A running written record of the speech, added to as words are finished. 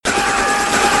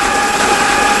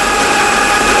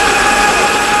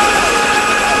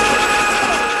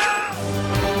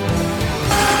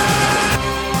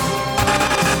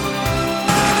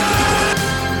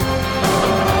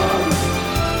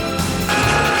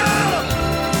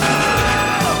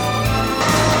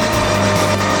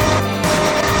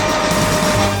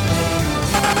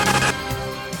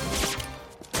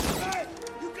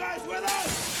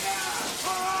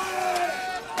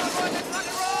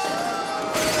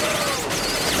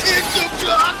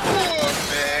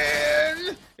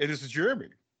And this is Jeremy.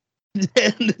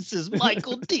 And this is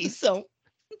Michael Deso.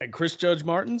 And Chris Judge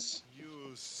Martins.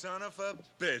 You son of a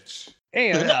bitch.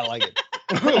 And I like it.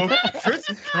 Chris,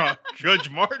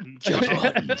 Judge Martin.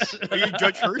 Are you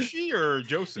Judge Hershey or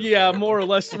Joseph? Yeah, more or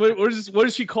less. What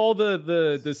does she call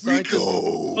the scientist?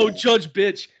 Oh, Judge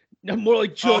Bitch. No, more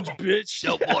like Judge Bitch.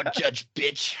 No more Judge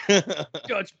Bitch.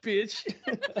 Judge Bitch.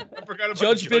 I forgot about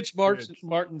Judge Bitch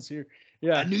Martin's here.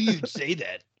 Yeah. I knew you'd say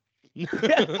that.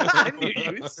 I knew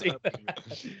you would say that.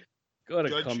 Go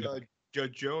to come.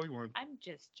 Judge Joe, you want? I'm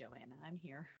just Joanna. I'm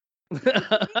here.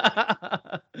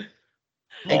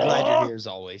 Hey, glad you're here as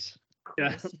always.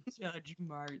 Yeah. Judge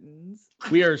Martins.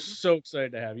 We are so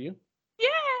excited to have you. Yeah.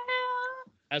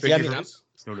 As Thank a you guest.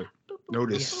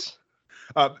 Notice.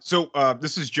 So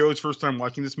this is Joe's first time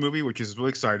watching this movie, which is really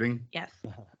exciting. Yes.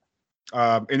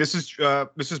 And this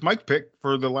is Mike's pick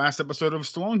for the last episode of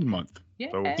Stallone Month.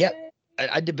 Yeah. So,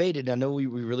 I debated. I know we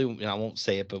really, I won't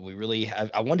say it, but we really,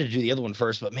 I wanted to do the other one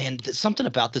first, but man, something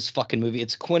about this fucking movie,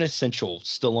 it's quintessential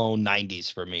Stallone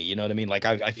 90s for me. You know what I mean? Like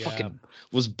I fucking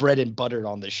was bread and buttered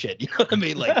on this shit. You know what I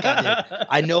mean? Like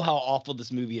I know how awful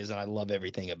this movie is and I love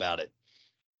everything about it.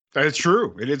 That's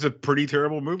true. It is a pretty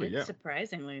terrible movie. It's yeah.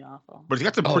 surprisingly awful. But it's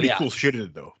got some pretty cool shit in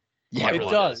it though. Yeah, it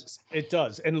does. It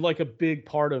does. And like a big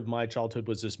part of my childhood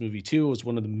was this movie too. It was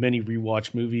one of the many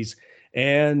rewatch movies.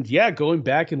 And yeah, going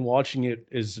back and watching it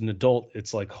as an adult,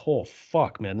 it's like, oh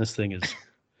fuck, man, this thing is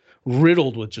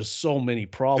riddled with just so many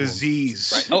problems. Disease.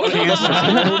 Right. Oh,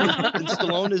 and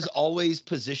Stallone is always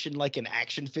positioned like an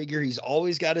action figure. He's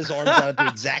always got his arms out at the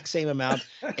exact same amount,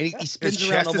 and he spins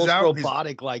around almost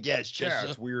robotic. Like,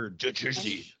 it's weird.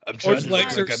 I'm trying his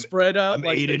legs are spread out. I'm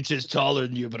like 8 inches taller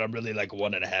than you, but I'm really like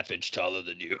 1.5 inches taller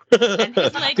than you. And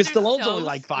his legs Because are Stallone's so only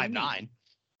like skinny. 5'9".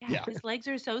 Yeah, his legs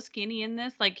are so skinny in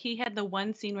this. Like he had the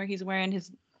one scene where he's wearing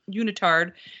his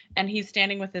unitard and he's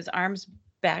standing with his arms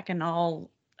back and all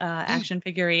action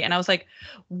figure-y. And I was like,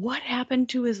 what happened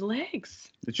to his legs?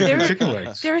 The chicken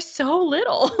legs. They're so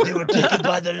little. They were taken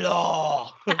by the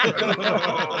law.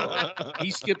 He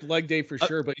skipped leg day for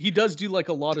sure, but he does do like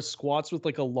a lot of squats with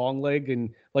like a long leg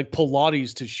and like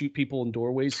Pilates to shoot people in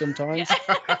doorways sometimes.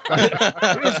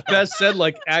 It was best said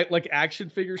like action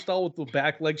figure style with the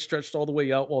back leg stretched all the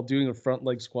way out while doing a front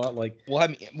leg squat. Like, well, I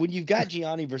mean, when you've got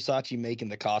Gianni Versace making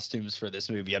the costumes for this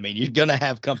movie, I mean, you're gonna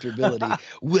have comfortability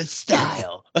with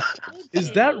style.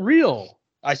 Is that real?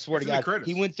 I swear to God,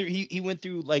 he went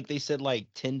through like they said like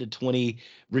 10 to 20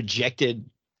 rejected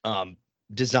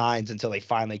designs until they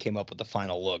finally came up with the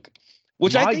final look,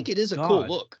 which I think it is a cool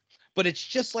look. But it's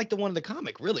just like the one in the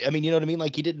comic, really. I mean, you know what I mean?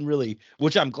 Like he didn't really,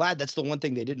 which I'm glad that's the one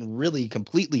thing they didn't really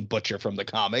completely butcher from the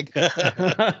comic.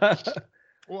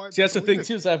 Well, see, that's the thing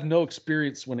too, is I have no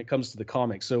experience when it comes to the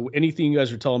comic. So anything you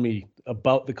guys are telling me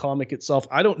about the comic itself,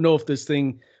 I don't know if this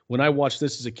thing, when I watched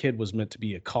this as a kid, was meant to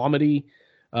be a comedy.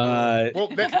 I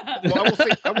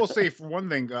will say for one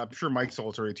thing, I'm sure Mike saw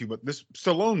it already too, but this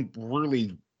Stallone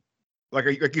really, like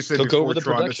you said before,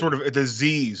 Tron, it's sort of a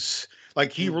disease.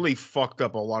 Like he really fucked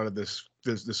up a lot of the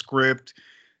script.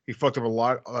 He fucked up a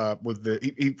lot with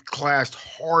he clashed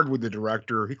hard with the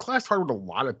director. He clashed hard with a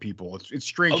lot of people. It's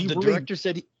strange. The director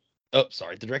said the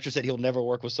director said he'll never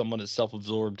work with someone as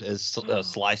self-absorbed as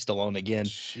Sly Stallone again.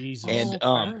 Jesus.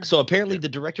 And so apparently the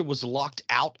director was locked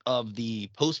out of the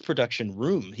post-production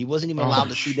room. He wasn't even allowed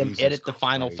to see them edit the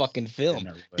final fucking film.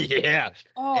 Yeah.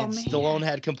 And Stallone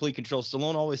had complete control.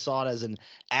 Stallone always saw it as an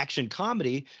action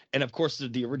comedy. And of course, the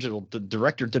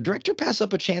director passed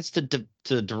up a chance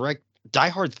to direct Die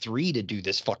Hard 3 to do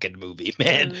this fucking movie,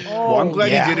 man. Well, I'm glad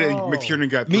he did it.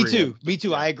 McTiernan got 3. Me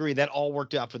too. I agree. That all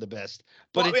worked out for the best.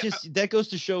 But that goes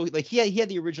to show, like, he had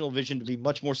the original vision to be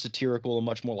much more satirical and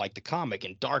much more like the comic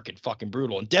and dark and fucking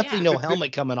brutal, and definitely no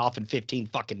helmet coming off in 15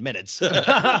 fucking minutes. Yeah.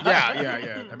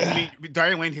 I mean,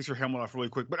 Diane Lane takes her helmet off really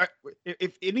quick. But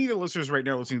if any of the listeners right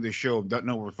now listening to this show don't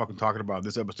know what we're fucking talking about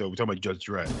this episode, we're talking about Judge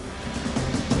Dredd.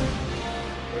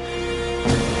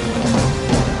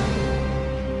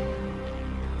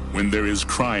 When there is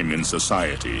crime in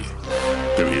society,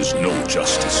 there is no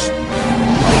justice.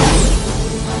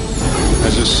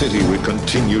 As a city, we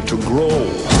continue to grow.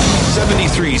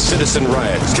 73 citizen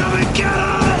riots. Come and get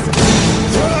us!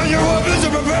 Throw down your weapons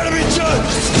and prepare to be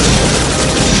judged!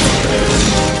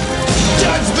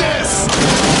 Judge this!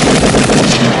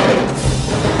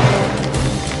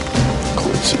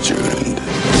 Court's adjourned.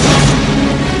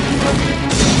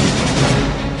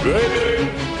 Red,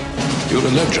 you're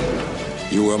a legend.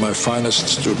 You were my finest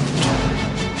student.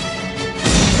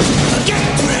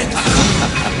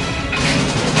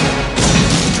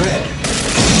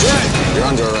 Dredd, you're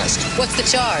under arrest. What's the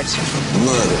charge?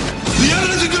 Murder. The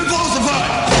evidence has been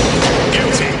falsified!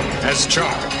 Guilty as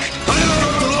charged.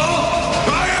 not the law.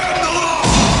 I am the law.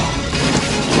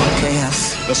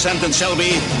 Chaos. The sentence shall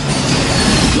be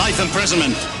life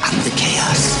imprisonment. I'm the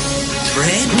chaos.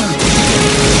 Dread.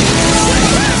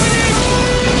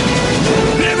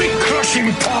 Every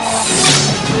crushing power.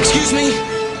 Excuse me?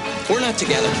 We're not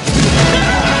together.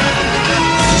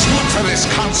 It's not for this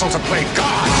council to play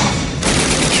God.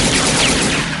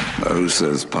 Who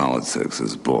says politics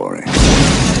is boring?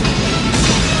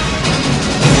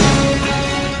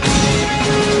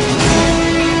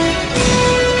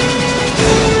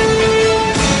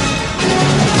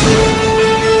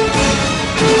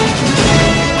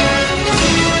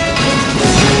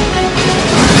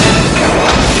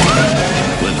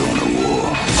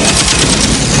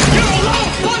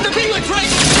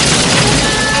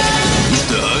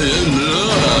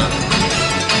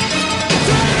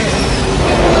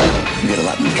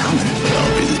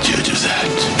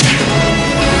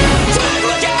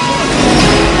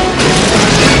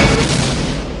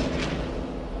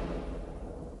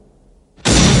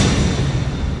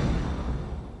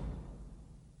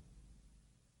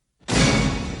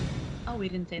 We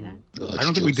didn't say that. I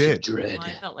don't think we did. Well,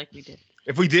 I felt like we did.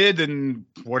 If we did, then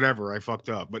whatever. I fucked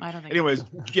up. But I don't think anyways,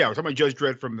 yeah, we're talking about Judge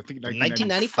Dredd from I think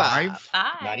 1995.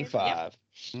 95.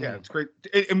 Yeah, it's great.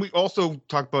 And we also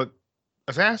talked about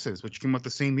Assassins, which came out the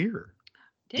same year.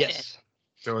 Yes.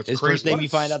 So it's his crazy. first name you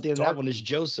find out the end of that one is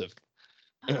Joseph.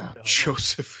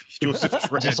 Joseph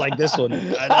Dredd. Just like this one.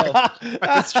 I know.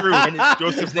 That's true. And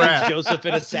Joseph Brad. Joseph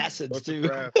in Assassins too.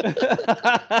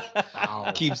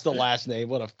 Wow. Keeps the last name.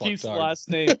 What a fuck. Keeps the last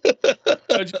name.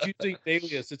 Judge using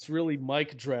alias. It's really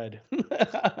Mike Dredd.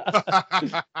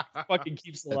 Fucking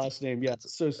keeps the last name. Yeah,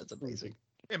 that's amazing.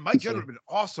 Yeah, Mike Dredd would have been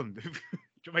awesome.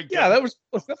 Yeah,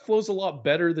 that flows a lot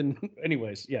better than.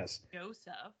 Anyways, yes.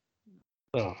 Joseph.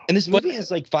 Oh. And this movie has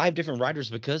like 5 different writers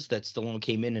because that Stallone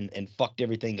came in and fucked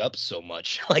everything up so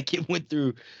much. Like it went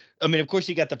through. I mean, of course,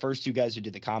 you got the first 2 guys who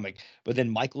did the comic, but then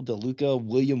Michael DeLuca,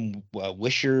 William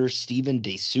Wisher, Steven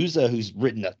D'Souza, who's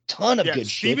written a ton of good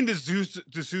Steven shit.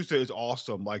 D'Souza is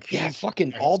awesome. Like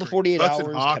fucking all the 48 Hudson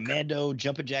Hours, Hawk. Commando,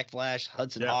 Jumpin' Jack Flash,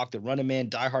 Hudson Hawk, The Running Man,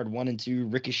 Die Hard 1 and 2,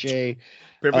 Ricochet,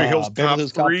 Beverly Hills Cop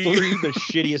 3, the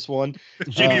shittiest one.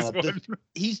 one.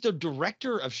 He's the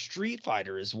director of Street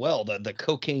Fighter as well, the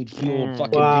cocaine fueled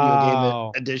fucking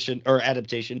video game edition or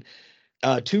adaptation.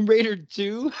 Tomb Raider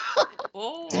 2.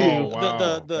 Oh,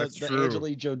 wow. The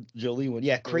Angelina Jolie one.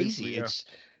 Yeah, crazy. It's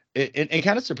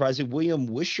kind of surprising. William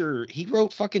Wisher, he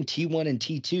wrote fucking T1 and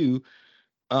T2,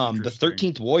 the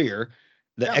 13th Warrior,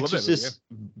 The Exorcist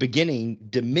Beginning,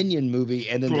 Dominion movie,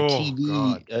 and then the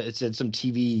TV. It said some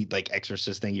TV like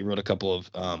Exorcist thing. He wrote a couple of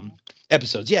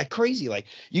episodes. Yeah, crazy. Like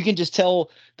you can just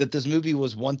tell that this movie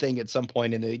was one thing at some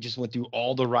point, and they just went through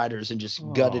all the writers and just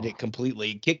gutted it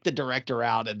completely, kicked the director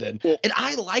out, and then. And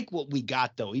I like what we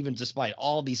got though, even despite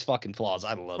all these fucking flaws.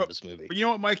 I love this movie. But you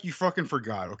know what, Mike? You fucking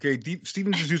forgot. Okay,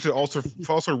 Steven D'Souza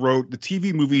also wrote the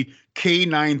TV movie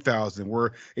K-9000,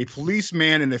 where a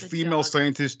policeman and a female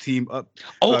scientist team up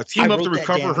to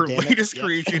recover her latest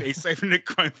creation, a cybernetic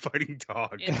crime-fighting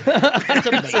dog. That's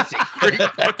amazing. Great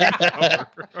fucking cover.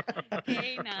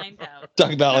 K-9000.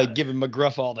 Talk about like giving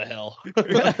McGruff all the hell.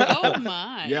 Oh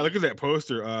my. Yeah, look at that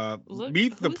poster.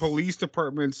 Meet the police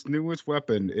department's newest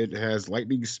weapon. It has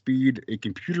lightning speed, a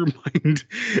computer mind,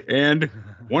 and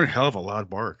one hell of a loud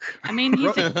bark. I mean,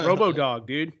 he's Robo Dog,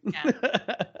 dude. Yeah.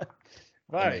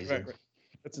 Right.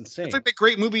 That's insane. It's like that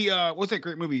great movie. What's that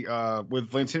great movie?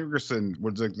 With Lance Henriksen,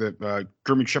 where it's like the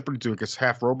German Shepherd doing this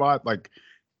half robot. Like,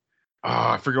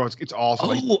 I forget what it's awesome.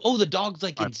 The dog's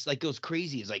like it's like goes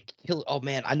crazy. It's like oh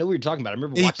man, I know what you're talking about. I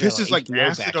remember watching. He pisses like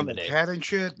acid on the cat and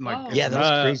shit. And like, yeah, that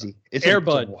was crazy. It's Air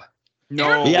Bud.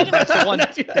 No, yeah, that's the one.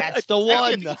 That's the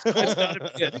one.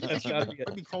 It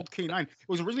would be called K9. It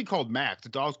was originally called Max. The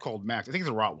dog's called Max. I think it's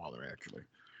a Rottweiler actually.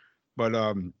 But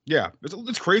yeah,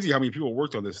 it's crazy how many people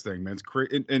worked on this thing, man. It's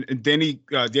crazy. And Danny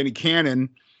Cannon,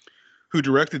 who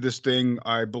directed this thing,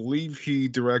 I believe he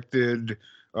directed.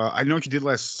 I know what you did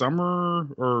last summer,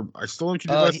 or I still know what you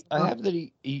did last summer. I have that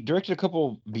he directed a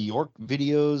couple Bjork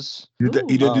videos. He did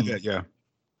do that, yeah.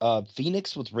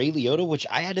 Phoenix with Ray Liotta, which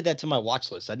I added that to my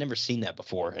watch list. I'd never seen that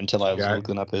before until I was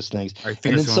looking up his things. I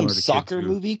think and then some soccer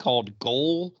movie called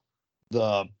Goal,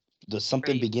 the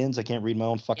something begins. I can't read my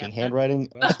own fucking handwriting.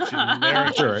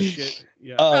 Shit.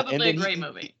 Yeah. Probably a great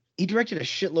movie. He directed a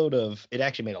shitload of. It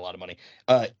actually made a lot of money.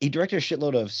 He directed a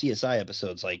shitload of CSI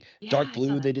episodes, like Dark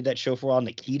Blue. They did that show for a while.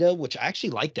 Nikita, which I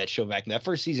actually liked that show back. That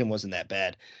first season wasn't that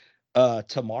bad.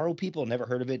 Tomorrow People, never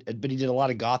heard of it, but he did a lot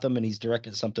of Gotham, and he's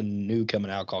directed something new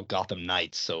coming out called Gotham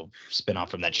Knights. So spin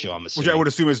off from that show, I'm assuming. Which I would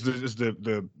assume is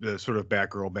the sort of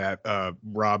Batgirl,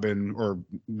 Robin or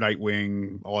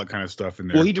Nightwing, all that kind of stuff in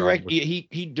there. Well, he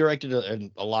directed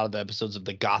a lot of the episodes of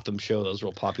the Gotham show that was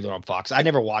real popular on Fox. I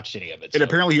never watched any of it. And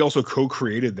apparently he also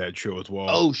co-created that show as well.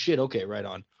 Oh shit! Okay, right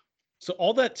on. So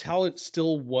all that talent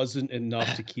still wasn't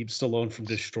enough to keep Stallone from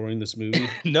destroying this movie.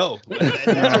 No, that's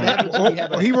what happens when you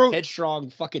have a headstrong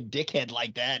fucking dickhead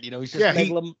like that. You know, he's just he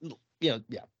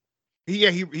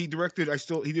directed.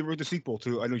 He wrote the sequel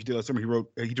to I Know What You Did Last Summer.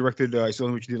 He directed I Still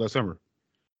Know What You Did Last Summer.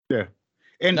 Yeah,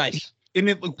 and nice.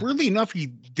 Weirdly enough, he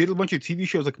did a bunch of TV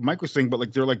shows like Mike was saying, but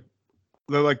like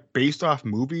they're based off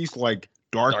movies like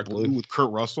Dark Blue with Kurt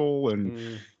Russell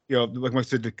and. You know, like I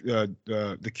said, the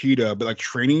Kita, but like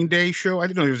Training Day show. I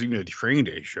didn't know there was even a Training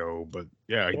Day show, but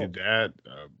yeah, he did that.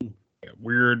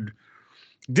 Weird.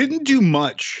 Didn't do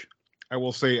much, I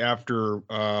will say. After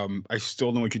I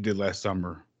Still Know What You Did Last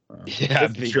Summer.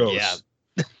 Shows.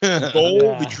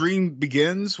 The Dream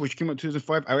Begins, which came out in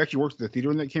 2005. I actually worked at the theater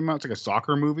when that came out. It's like a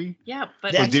soccer movie. Yeah,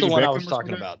 but that's the one I was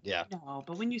talking about. Yeah. No,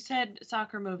 but when you said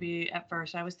soccer movie at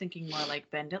first, I was thinking more like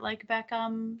Bend It Like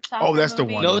Beckham. Oh, that's the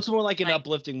one. No, it's more like an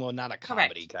uplifting one, not a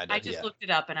comedy kind of. I just looked it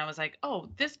up and I was like, oh,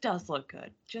 this does look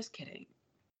good. Just kidding.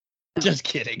 Just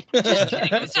kidding. Just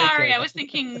kidding. I'm sorry, I was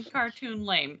thinking cartoon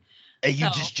lame. Hey, you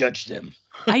just judged them.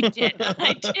 I did.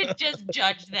 I did just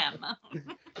judge them.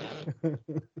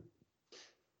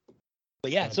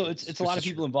 But yeah, so it's a lot of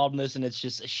people involved in this, and it's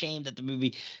just a shame that the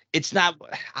movie, it's not,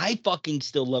 I fucking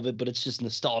still love it, but it's just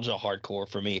nostalgia hardcore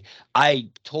for me. I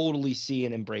totally see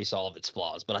and embrace all of its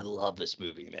flaws, but I love this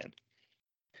movie, man.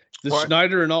 The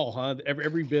Snyder and all, huh?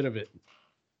 Every bit of it.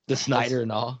 The Snyder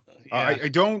and all. Yeah.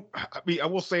 I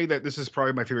will say that this is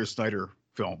probably my favorite Snyder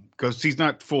film because he's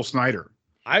not full Snyder.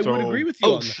 I would agree with you.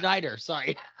 Oh, Schneider,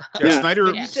 sorry. Yeah,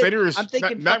 Snyder is I'm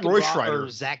thinking not Roy Schreider. Or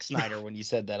Zack Snyder when you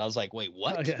said that. I was like, wait,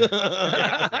 what?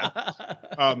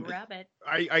 Rabbit.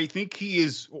 I think he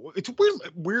is. It's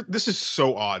weird. This is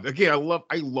so odd. Again,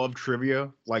 I love trivia,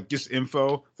 like just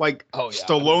info. Like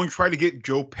Stallone tried to get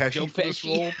Joe Pesci for this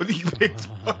role, but he picked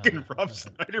fucking Rob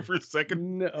Snyder for a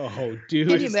second. No, dude.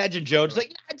 Can you imagine Joe? It's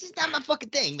like, it's just not my fucking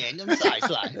thing, man. I'm sorry.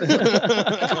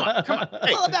 Come on.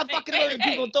 Hey, all about fucking murdering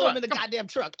people and throw them in the goddamn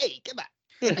truck. Hey, come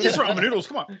on. Just ramen noodles.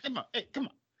 Come on. Hey, come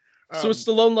on. So it's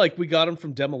Stallone, like we got him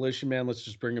from Demolition Man. Let's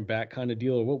just bring him back, kind of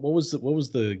deal. Or what was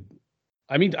the?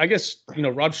 I mean, I guess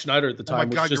Rob Schneider at the time. Oh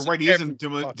my God, you're right. He is in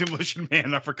Demolition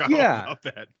Man. I forgot about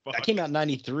that. Fuck. That came out in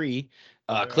 '93.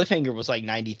 Cliffhanger was like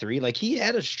 '93. Like he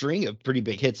had a string of pretty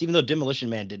big hits, even though Demolition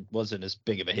Man wasn't as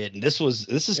big of a hit. And this is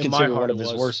considered one of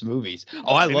his worst movies.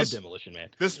 Oh, I love Demolition Man.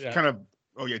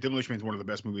 Demolition Man is one of the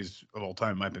best movies of all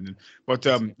time, in my opinion. But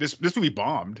this movie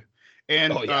bombed,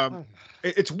 and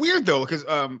it's weird though because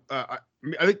I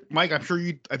think Mike, I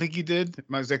think you did. I'm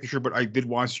not exactly sure, but I did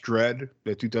watch Dredd,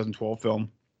 the 2012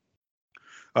 film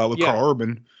with Karl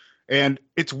Urban, and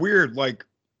it's weird. Like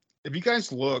if you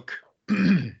guys look,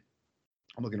 I'm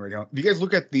looking right now. If you guys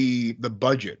look at the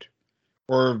budget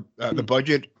or the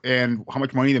budget and how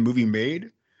much money the movie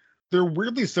made. They're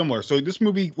weirdly similar. So this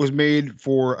movie was made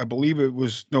for, I believe it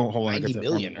was 90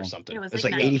 million or something. It's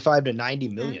like 85 to 90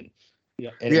 million.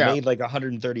 Yeah. And it made like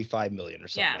 135 million or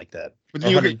something like that. But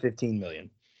 115 million.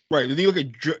 Right. Then you look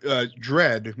at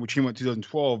Dredd, which came out in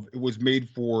 2012, it was made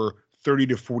for 30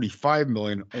 to 45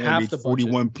 million, only made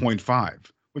 41.5,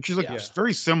 which is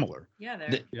very similar. Yeah,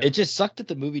 it just sucked that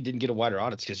the movie didn't get a wider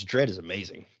audience because Dredd is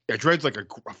amazing. Yeah, Dredd's like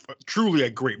truly a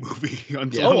great movie. I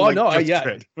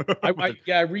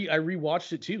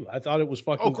rewatched it too. I thought it was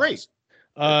fucking. Oh, great.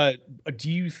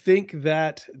 Do you think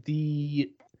that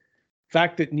the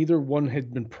fact that neither one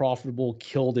had been profitable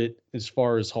killed it as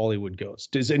far as Hollywood goes?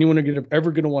 Is anyone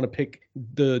ever going to want to pick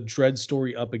the Dredd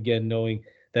story up again, knowing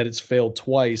that it's failed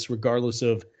twice, regardless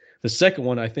of the second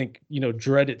one? I think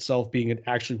Dredd itself being an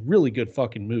actually really good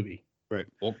fucking movie. Right.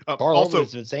 Well, Karl Urban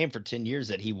has been saying for 10 years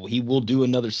that he will do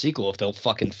another sequel if they'll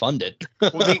fucking fund it.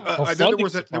 Well, there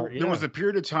was a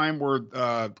period of time where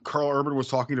Karl Urban was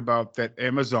talking about that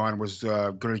Amazon was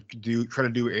going to try to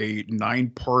do a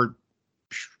 9-part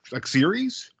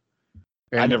series.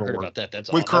 And I never heard about that.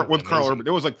 That's with Karl Urban.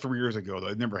 It was like 3 years ago though.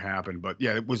 It never happened. But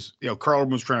yeah, it was. Karl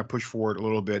Urban was trying to push for it a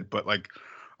little bit, but like,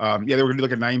 they were going to do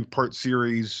like a 9-part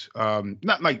series.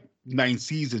 Not like 9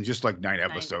 seasons, just like 9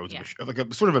 episodes, like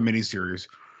a sort of a mini series,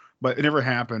 but it never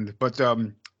happened. But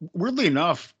weirdly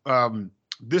enough,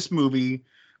 this movie,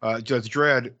 Judge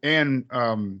Dredd and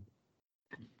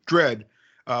Dredd,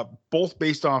 both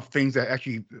based off things that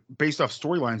actually based off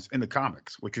storylines in the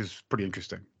comics, which is pretty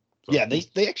interesting. So. Yeah,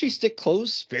 they actually stick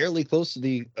fairly close to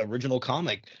the original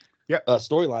comic. Yeah,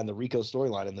 storyline, the Rico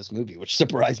storyline in this movie, which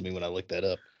surprised me when I looked that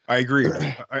up. I agree.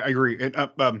 I agree. And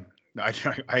I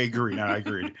agree. I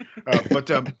agreed. But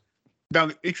now,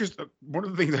 one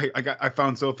of the things I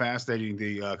found so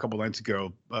fascinating a couple nights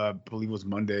ago, I believe it was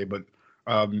Monday, but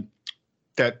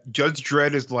that Judge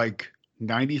Dredd is like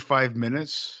 95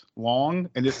 minutes long,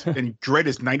 and Dredd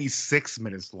is 96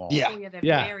 minutes long. Yeah, they're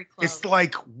very close. It's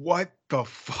like, what the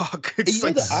fuck? It's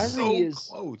like so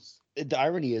close. The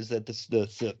irony is that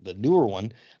the newer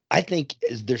one, I think,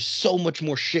 there's so much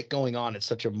more shit going on at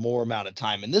such a more amount of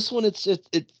time. And this one,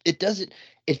 it doesn't.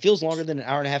 It feels longer than an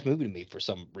hour and a half movie to me for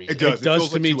some reason. It does. It does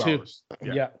to like me 2 too. hours.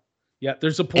 Yeah.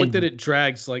 There's a point that it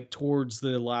drags like towards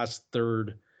the last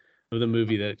third of the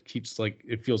movie that keeps like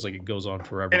it feels like it goes on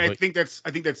forever. And I think that's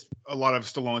a lot of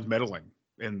Stallone's meddling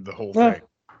in the whole thing.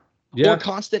 Yeah. Or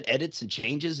constant edits and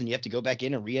changes, and you have to go back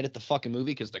in and re-edit the fucking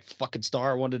movie because the fucking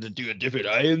star wanted to do a different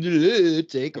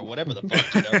take or whatever the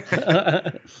fuck. You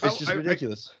know? It's just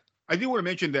ridiculous. I do want to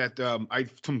mention that I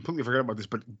completely forgot about this,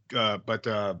 but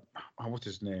what's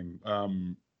his name?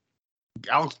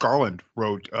 Alex Garland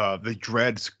wrote the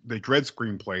Dredd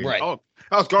screenplay. Right. Oh,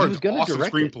 Alex Garland's awesome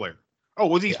screenplay. Oh,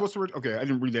 was he supposed to read? Okay, I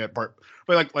didn't read that part.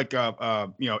 But like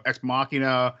Ex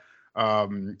Machina,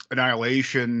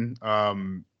 Annihilation,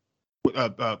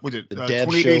 was it the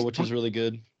Dev Show, which is really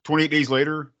good. 28 Days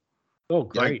Later. Oh,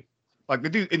 great! Like the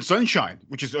dude in Sunshine,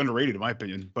 which is underrated in my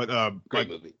opinion. But great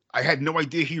movie. I had no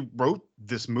idea he wrote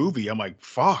this movie. I'm like,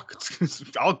 fuck. It's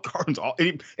Alex Garland's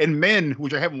and Men,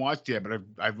 which I haven't watched yet, but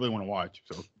I really want to watch.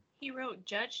 So he wrote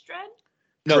Judge Dredd.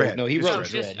 No, he wrote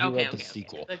Dredd. He wrote the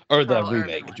sequel or the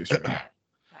remake.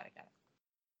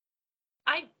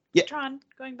 Tron,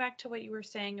 going back to what you were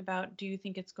saying about, do you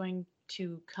think it's going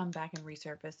to come back and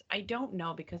resurface? I don't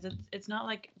know, because it's not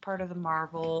like part of the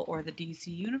Marvel or the DC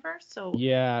universe. So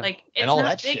like it's and all not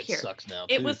that big shit here. Sucks now.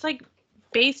 It was like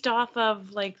based off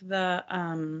of like the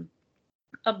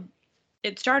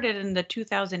it started in the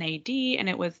 2000 AD, and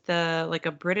it was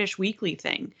a British weekly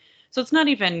thing. So it's not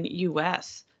even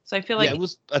US. So I feel like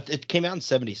it came out in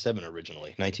 1977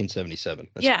 originally, 1977.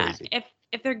 That's crazy.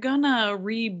 If they're gonna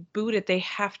reboot it, they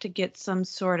have to get some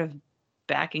sort of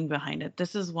backing behind it.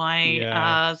 This is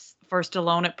why for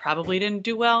Stallone it probably didn't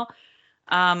do well,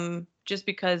 just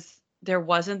because there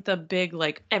wasn't the big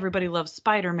like everybody loves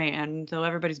Spider-Man, so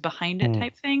everybody's behind it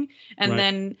type thing. And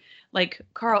then like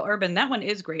Karl Urban, that one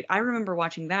is great. I remember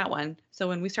watching that one. So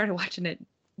when we started watching it,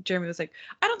 Jeremy was like,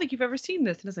 "I don't think you've ever seen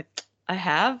this," and I was like, "I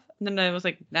have." And then I was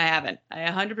like, I haven't. I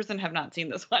 100% have not seen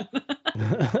this one.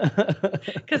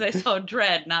 Because I saw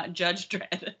Dredd, not Judge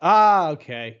Dredd. Ah,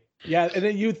 okay. Yeah, and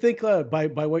then you think by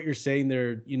what you're saying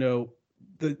there, you know,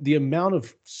 the amount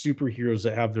of superheroes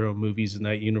that have their own movies in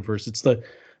that universe, it's the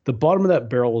bottom of that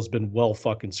barrel has been well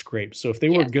fucking scraped. So if they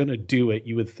were going to do it,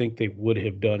 you would think they would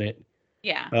have done it.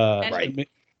 Yeah. Right.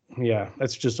 Yeah,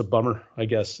 that's just a bummer, I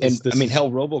guess. Hell,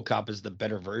 RoboCop is the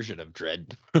better version of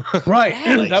Dredd. Right.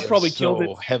 That probably killed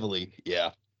it heavily. Yeah.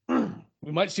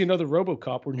 We might see another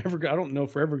RoboCop. I don't know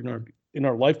if we're ever going to, in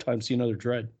our lifetime, see another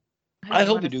Dredd. I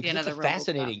hope we do. It's a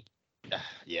fascinating.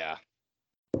 Yeah.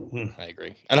 I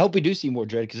agree. And I hope we do see more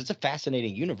Dredd, because it's a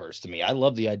fascinating universe to me. I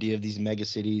love the idea of these mega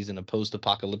cities in a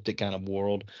post-apocalyptic kind of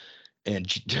world. And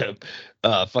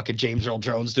fucking James Earl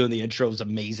Jones doing the intro is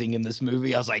amazing in this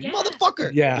movie. I was like, motherfucker.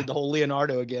 Yeah. Did the whole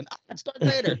Leonardo again. That's Darth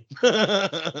Vader.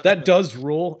 That does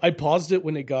rule. I paused it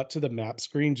when it got to the map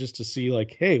screen just to see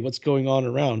like, hey, what's going on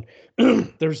around?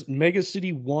 There's Mega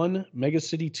City 1, Mega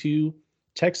City 2,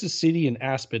 Texas City, and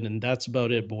Aspen, and that's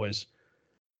about it, boys.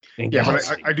 And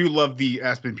but I do love the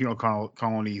Aspen Penal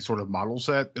Colony sort of model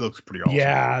set. It looks pretty awesome.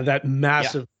 Yeah, that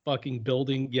massive fucking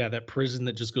building. Yeah, that prison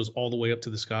that just goes all the way up to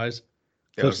the skies.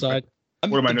 Cliffside. I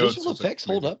mean, the visual effects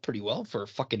hold up pretty well for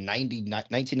fucking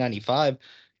 1995.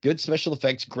 Good special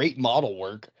effects, great model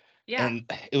work. Yeah.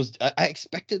 And it was, I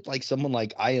expected like someone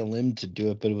like ILM to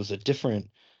do it, but it was a different.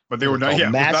 But they were not, it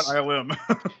was not ILM.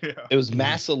 It was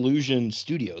Mass Illusion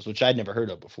Studios, which I'd never heard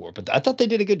of before. But I thought they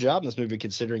did a good job in this movie,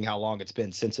 considering how long it's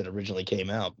been since it originally came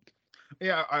out.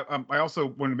 Yeah, I also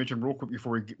wanted to mention real quick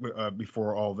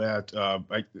before all that.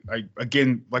 I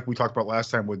again, like we talked about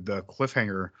last time with the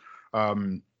cliffhanger,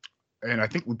 and I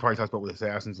think we probably talked about with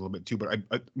Assassins a little bit too. But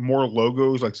I more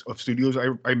logos like of studios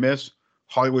I miss.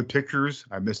 Hollywood Pictures,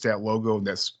 I missed that logo and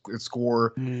that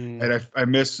score, and I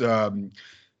miss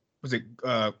was it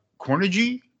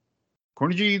Cornigy?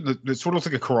 Cornigy, the sort of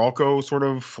looks like a Coralco sort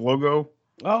of logo.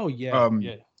 Oh yeah,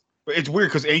 yeah. It's weird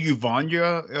because Andrew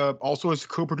Vanya also is a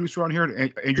co-producer on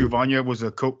here. Andrew Vanya was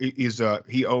Andrew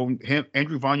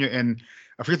Vanya and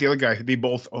I forget the other guy. They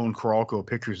both own Coralco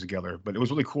Pictures together, but it was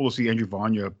really cool to see Andrew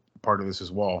Vanya part of this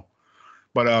as well.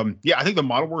 But yeah, I think the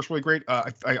model works really great.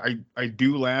 I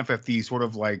do laugh at the sort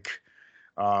of like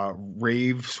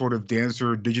rave sort of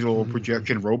dancer digital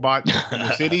projection robot in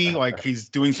the city. Like he's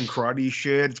doing some karate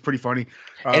shit. It's pretty funny.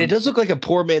 And it does look like a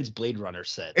poor man's Blade Runner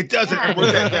set. It does. Yeah, it's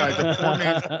a poor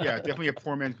man's. Yeah, definitely a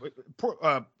poor man's.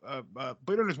 Blade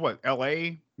Runner is what?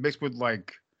 L.A. mixed with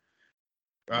like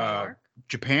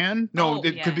Japan. No,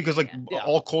 because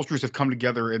all cultures have come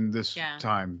together in this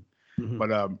time. Mm-hmm.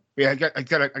 But I got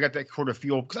that sort of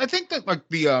feel because I think that like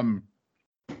the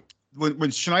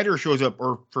when Schneider shows up,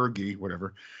 or Fergie,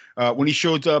 whatever, when he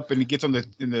shows up and he gets in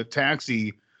the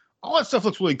taxi, all that stuff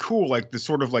looks really cool. Like the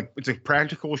sort of like it's a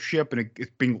practical ship, and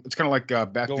it's kind of like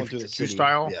Back to the Future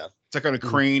style. Yeah, it's like on a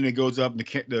crane. It goes up, and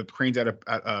the crane's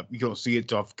you don't see it,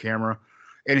 it's off camera,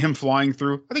 and him flying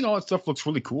through. I think all that stuff looks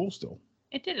really cool still.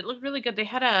 It did. It looked really good. They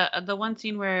had the one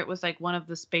scene where it was like one of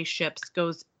the spaceships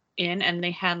goes in, and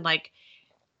they had like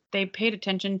they paid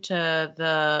attention to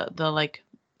the like.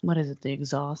 What is it? The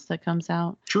exhaust that comes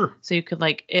out. Sure. So you could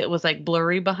like it was like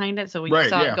blurry behind it. So when you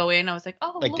saw it go in, I was like,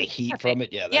 oh, like the heat from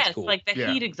it. Yeah, that's cool. Like the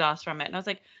heat exhaust from it, and I was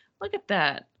like, look at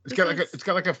that. It's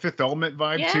got like a Fifth Element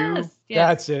vibe too.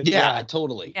 Yes. That's it. Yeah,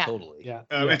 totally. Yeah.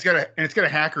 It's got a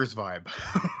Hackers vibe.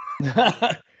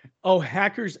 Oh,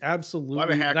 Hackers, absolutely. A lot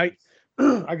of Hackers.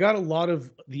 I got a lot of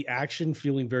the action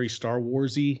feeling very Star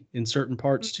Warsy in certain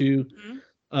parts too. Mm-hmm.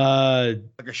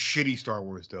 Like a shitty Star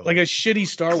Wars though. Like a shitty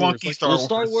Star Wars. Like,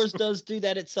 Star Wars does do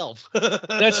that itself.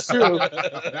 That's true.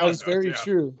 That was very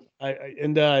true.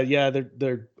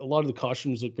 They're a lot of the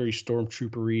costumes look very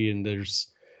stormtroopery, and there's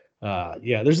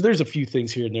a few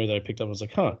things here and there that I picked up. I was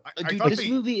like, huh. Dude, this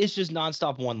movie is just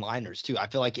nonstop one-liners too. I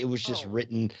feel like it was just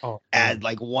written at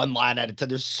like one line at a time.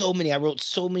 There's so many. I wrote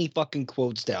so many fucking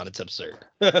quotes down. It's absurd.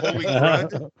 Holy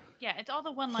crud. Yeah, it's all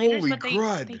the one-liners,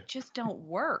 but they just don't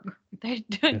work. They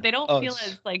don't feel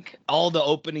as like all the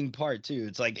opening part too.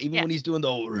 It's like even when he's doing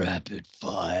the rapid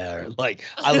fire, like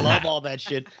I love all that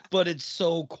shit, but it's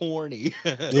so corny.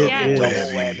 Double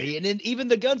whammy, and then even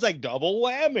the gun's like double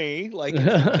whammy, like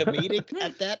it's comedic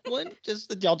at that point.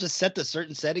 Y'all just set the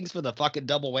certain settings for the fucking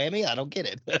double whammy. I don't get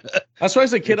it. That's why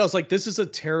as a kid I was like, this is a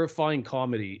terrifying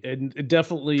comedy, and it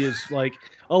definitely is. Like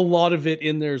a lot of it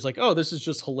in there is like, oh, this is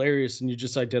just hilarious, and you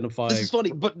just identify. This is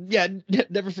funny, but yeah,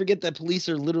 never forget that police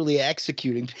are literally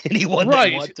executing anyone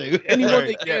they want to. Anyone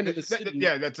they can in the city.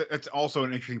 That's also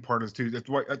an interesting part of this too. That's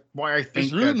why I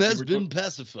think this room has been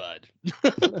pacified.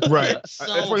 Right. That's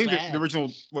why I think the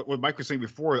original, what Mike was saying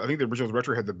before, I think the original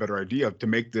Retro had the better idea to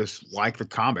make this like the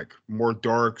comic, more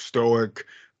dark, stoic,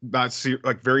 not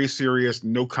like very serious,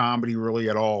 no comedy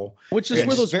really at all. Which is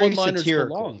where those one-liners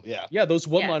belong. Yeah, those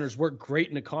one-liners work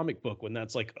great in a comic book when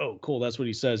that's like, oh, cool, that's what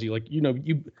he says. You like,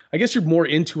 I guess you're more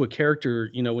into a character,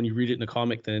 when you read it in a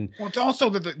comic than. Well, it's also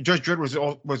that the Judge Dredd was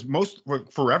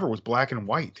forever was black and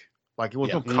white. Like it was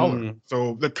no color.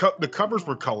 So the covers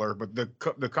were color, but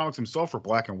the comics themselves were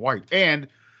black and white. And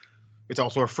it's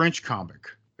also a French comic.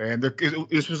 And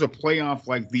this was a play off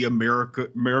like the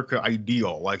America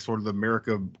ideal, like sort of the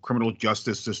America criminal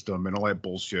justice system and all that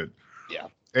bullshit. Yeah.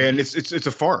 And it's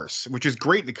a farce, which is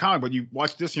great in the comic, but you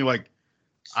watch this and you're like,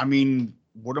 I mean,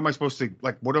 what am I supposed to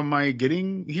like? What am I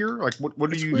getting here? Like, what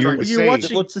are you trying to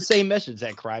say? What's the same message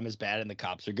that crime is bad and the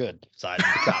cops are good? Side of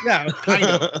the cops. Yeah, kind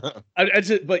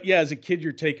of. But yeah, as a kid,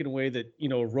 you're taken away that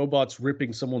a robot's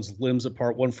ripping someone's limbs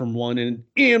apart one from one,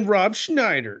 and Rob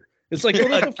Schneider. It's like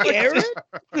what a carrot.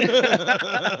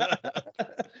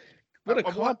 What a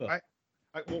combo.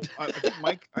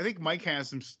 I think Mike has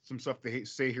some stuff to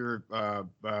say here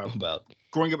about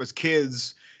growing up as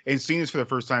kids and seeing this for the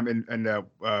first time, and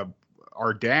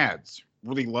our dads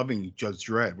really loving Judge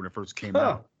Dredd when it first came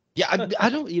out. Yeah, I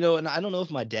don't, and I don't know if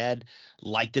my dad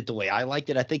liked it the way I liked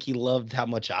it. I think he loved how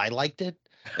much I liked it.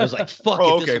 I was like, fuck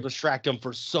it, this will distract him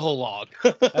for so long.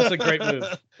 That's a great move.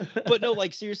 But no,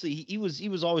 like seriously, he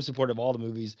was always supportive of all the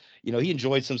movies. He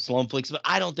enjoyed some Sloan flicks, but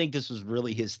I don't think this was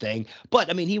really his thing. But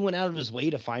I mean, he went out of his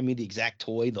way to find me the exact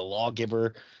toy, the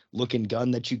lawgiver looking gun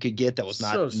that you could get that was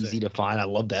not easy to find. I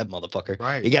love that motherfucker.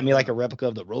 Right. He got me like a replica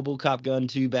of the RoboCop gun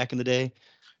too back in the day.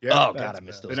 Yeah. Oh god, I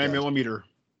missed those. The 9mm.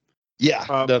 Yeah,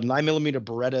 the 9mm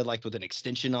Beretta, like with an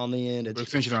extension on the end. It's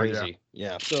crazy.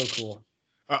 Yeah, so cool.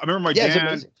 I remember my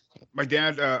dad. My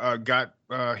dad got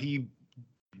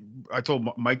I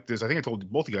told Mike this. I think I told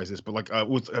both you guys this, but like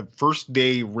with a first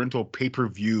day rental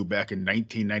pay-per-view back in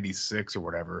 1996 or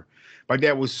whatever. My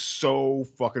dad was so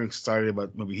fucking excited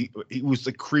about the movie. He was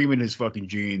like creaming his fucking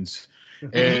jeans.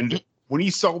 And when he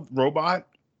saw Robot,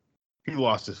 He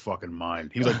lost his fucking mind.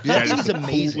 He was like, "That is the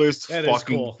coolest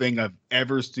fucking thing I've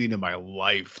ever seen in my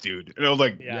life, dude." And I was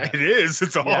like, "Yeah, it is.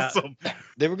 It's awesome."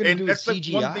 They were going to do that's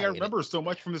CGI. Like one thing I remember so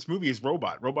much from this movie is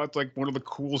Robot. Robot's like one of the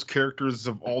coolest characters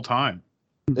of all time.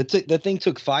 The thing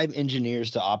took 5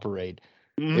 engineers to operate.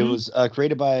 Mm-hmm. It was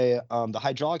created by the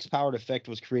hydraulics powered effect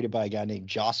was created by a guy named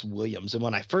Joss Williams. And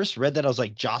when I first read that, I was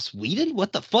like, Joss Whedon?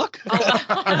 What the fuck?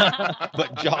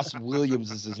 But Joss Williams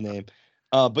is his name.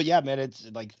 But yeah, man, it's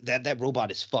like that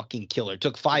robot is fucking killer. It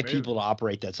took 5 people to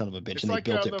operate that son of a bitch, it's and like,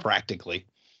 they built it practically.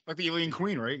 Like the Alien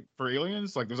Queen, right? For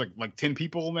Aliens, like there's like 10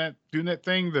 people doing that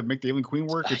thing that make the Alien Queen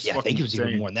work. It's I think it was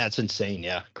even more than that. That's insane.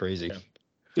 Yeah, crazy. Yeah.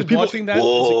 Just people watching that.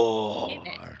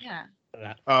 Yeah.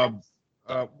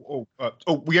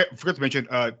 We forgot to mention.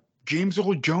 James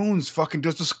Earl Jones fucking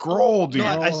does the scroll, dude.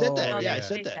 No, I said that. I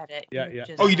said that. Yeah.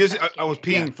 Oh, you did? I was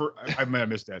peeing for. I might have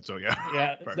missed that. So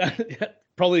yeah.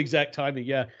 Probably exact timing.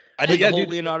 Yeah. I did the whole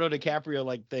Leonardo DiCaprio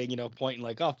like thing, pointing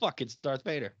like, "Oh fuck, it's Darth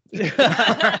Vader."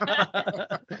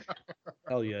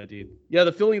 Hell yeah, dude. Yeah,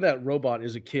 the feeling of that robot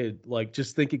as a kid, like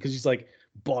just thinking, because he's like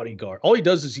bodyguard. All he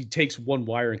does is he takes one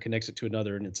wire and connects it to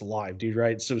another, and it's alive, dude.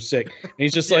 Right? It's so sick. And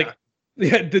he's just like.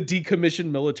 Yeah, the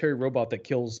decommissioned military robot that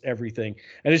kills everything.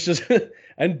 And it's just,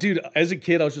 and dude, as a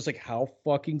kid, I was just like, how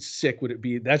fucking sick would it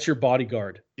be? That's your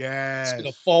bodyguard. Yeah. It's going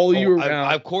to follow you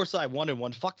around. Of course I wanted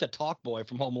one. Fuck the Talk Boy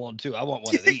from Home Alone 2. I want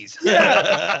one of these.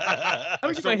 I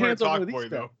don't get my hands on one of these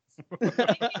though.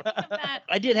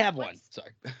 I did have one.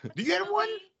 Sorry. Did you get one?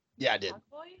 Yeah, I did.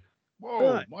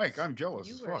 Whoa, Mike, I'm jealous.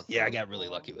 Fuck. Yeah, I got really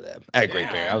lucky with that. I had Great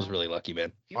Bear. I was really lucky,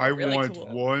 man. I want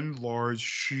one large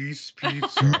cheese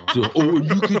pizza. You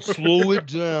could slow it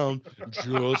down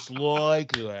just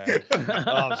like that.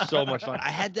 Oh, so much fun. I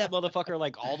had that motherfucker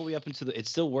like all the way up into it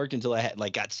still worked until I had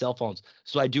got cell phones.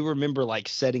 So I do remember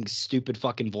setting stupid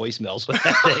fucking voicemails with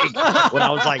that thing when I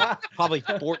was like probably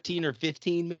 14 or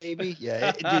 15 maybe.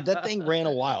 Yeah, dude, that thing ran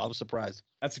a while. I was surprised.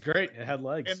 That's great. It had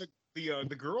legs. And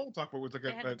the girl talk about was like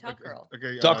a Talk Girl.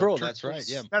 Talk Girl, that's right.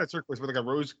 Yeah, not a turquoise, but like a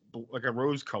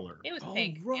rose color. It was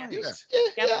pink. Right. Yeah,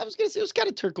 I was gonna say it was kind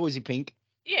of turquoisey pink.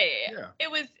 Yeah.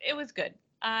 It was good.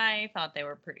 I thought they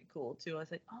were pretty cool too. I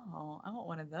was like, oh, I want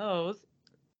one of those.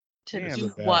 To do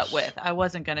what with? I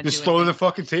wasn't gonna just slow the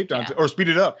fucking tape down or speed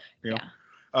it up. You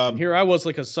know. Here I was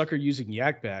like a sucker using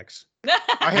yak backs.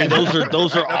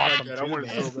 Those are awesome. I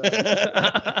wanted so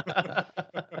bad.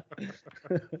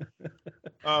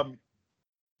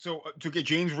 So to get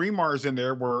James Remars in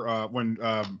there, where when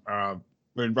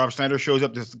Rob Schneider shows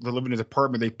up to live in his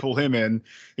apartment, they pull him in.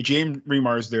 And James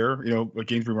Remars there,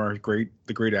 James Remars,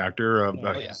 the great actor of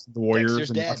The Warriors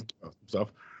and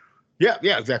stuff. Yeah,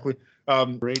 exactly.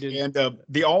 And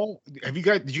they all did you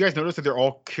guys notice that they're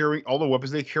all carrying all the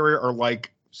weapons they carry are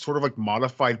like sort of like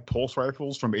modified pulse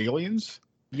rifles from Aliens?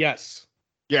 Yes.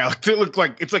 Yeah, they look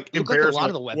like it's like embarrassing. Like a lot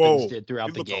of the weapons did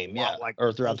throughout the game,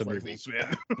 or throughout the movie.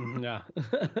 Yeah,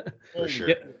 for sure.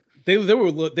 Yeah, they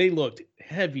looked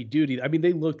heavy duty. I mean,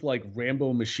 they looked like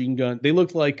Rambo machine gun. They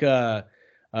looked like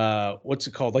what's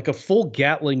it called? Like a full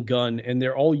Gatling gun, and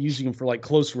they're all using them for like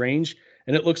close range.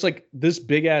 And it looks like this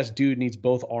big ass dude needs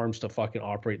both arms to fucking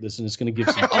operate this, and it's gonna give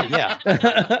some.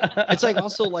 It's like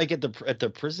also like at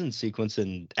the prison sequence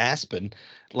in Aspen,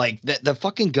 like the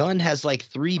fucking gun has like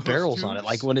 3 barrels on it.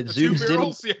 Like when it zooms in,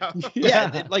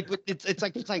 like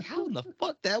it's like how in the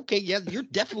fuck that? Okay, yeah, you're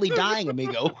definitely dying,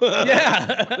 amigo.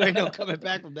 I know coming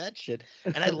back from that shit,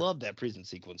 and I love that prison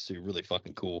sequence too. Really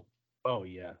fucking cool. Oh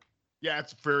yeah. Yeah,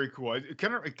 it's very cool. It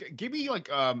kind of give me like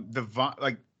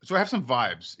so I have some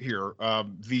vibes here.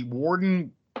 The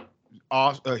warden,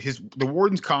 the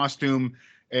warden's costume,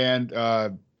 and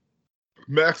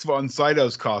Max von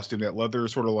Sydow's costume, that leather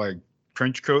sort of like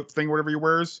trench coat thing, whatever he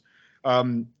wears,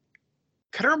 kind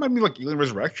of remind me like Alien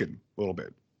Resurrection a little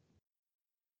bit.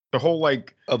 The whole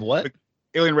like of what like,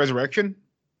 Alien Resurrection.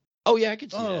 Oh yeah, I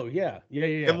could see. Oh that. Yeah.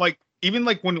 And like even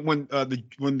like when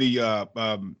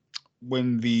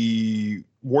the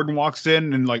warden walks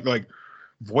in and like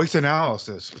voice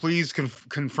analysis, please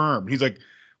confirm. He's like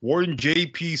Warden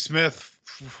J.P. Smith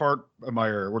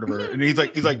Fartmeyer or whatever, and he's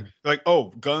like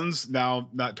oh, guns now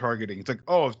not targeting. It's like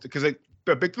oh, because a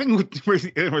big thing with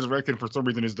Resurrection for some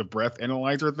reason is the breath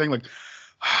analyzer thing, like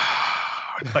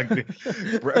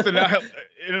the breath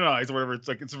analyzer or whatever. It's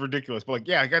like it's ridiculous, but like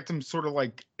yeah, I got some sort of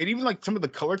like, and even like some of the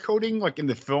color coding like in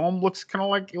the film looks kind of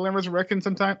like Alien Resurrection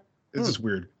sometimes. It's just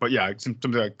weird, but yeah,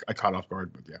 sometimes I caught off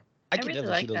guard, but yeah. I can really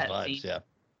definitely see those vibes. Scene. Yeah.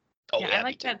 I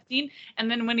like that scene. And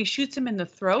then when he shoots him in the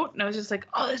throat, and I was just like,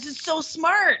 oh, this is so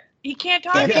smart. He can't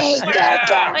talk anymore.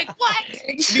 Like, what?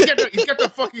 He's got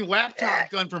the fucking laptop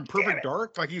gun from Perfect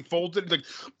Dark. Like, he folds it like,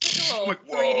 like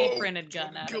 3D printed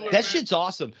gun out of it. That shit's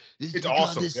awesome. It's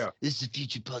awesome. This is the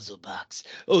future puzzle box.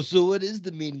 Oh, so what is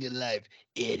the meaning of life?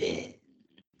 It is.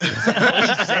 He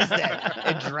says that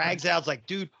and drags out. It's like,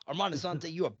 dude, Armand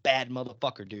Assante, you a bad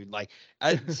motherfucker, dude. Like,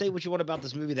 I say what you want about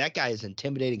this movie. That guy is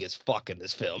intimidating as fuck in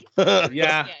this film.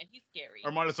 Yeah, he's scary.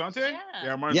 Armand Assante? Yeah,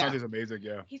 Armand Assante is amazing.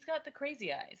 Yeah, he's got the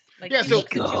crazy eyes. Like, yeah, he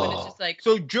looks at you and it's just like.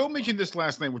 So Joe mentioned this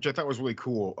last night, which I thought was really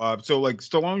cool. So like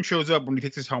Stallone shows up when he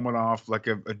takes his helmet off, like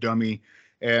a dummy,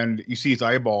 and you see his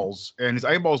eyeballs, and his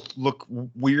eyeballs look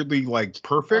weirdly like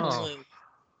perfect. Oh.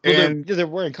 Well, and they're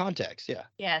wearing contacts, yeah.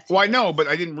 Yes. Well, I know, but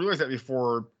I didn't realize that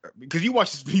before because you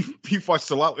watched this. You've watched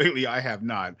a lot lately. I have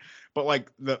not, but like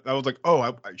I was like,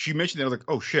 oh, she mentioned it. I was like,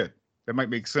 oh shit, that might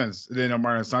make sense. And then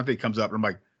Armand Assante comes up, and I'm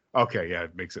like, okay, yeah,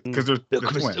 it makes it because they're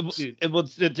twins.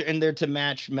 And they're to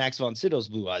match Max von Sydow's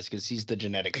blue eyes because he's the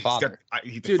genetic father.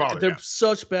 Dude, they're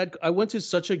such bad. I went to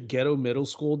such a ghetto middle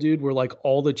school, dude, where like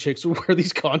all the chicks would wear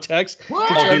these contacts.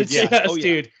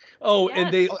 Dude. Oh, yes.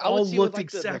 And they all looked like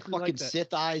exactly the fucking like that.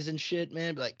 Sith eyes and shit,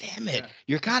 man. Be like, damn it,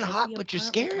 you're kind of hot, but you're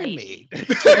scaring me.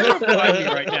 Terrifying me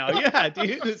right now. Yeah,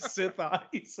 dude, Sith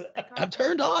eyes. I'm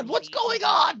turned on. What's going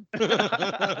on?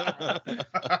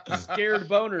 Scared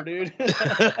boner, dude. I'm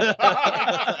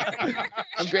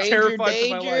terrified for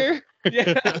my life.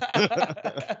 Yeah.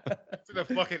 To the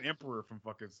fucking Emperor from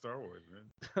fucking Star Wars, man.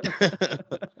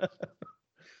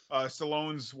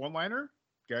 Stallone's one-liner.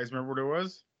 Guys, remember what it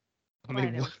was? I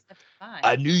mean,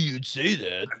 I knew you'd say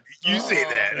that. You say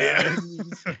that, yeah. I knew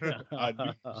you'd say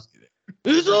that.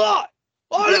 It's a lot.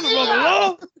 I am the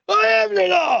law. I am the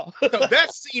law. No,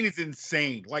 that scene is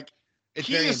insane. Like,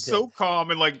 he is so calm,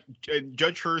 and like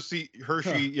Judge Hershey,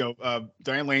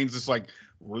 Diane Lane's just like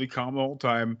really calm the whole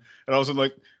time. And I was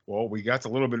like, well, we got a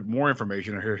little bit more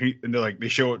information here. And they're like, they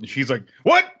show it, and she's like,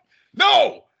 what?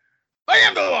 No. I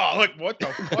am the law. Like, what the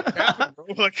fuck happened, bro?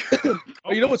 Like,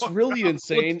 you know what's really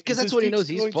insane? Because that's what he knows.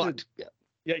 He's fucked.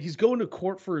 Yeah, he's going to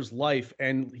court for his life,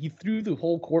 and he threw the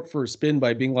whole court for a spin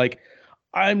by being like,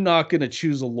 I'm not going to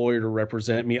choose a lawyer to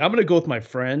represent me. I'm going to go with my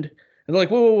friend. And they're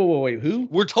like, whoa, wait, who?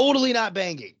 We're totally not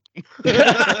banging. She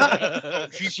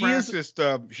practiced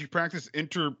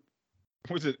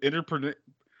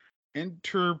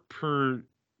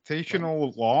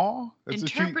interpretational law?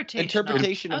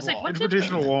 Interpretation of law.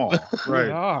 Interpretational law. Right.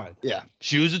 God. Yeah.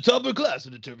 She was a top class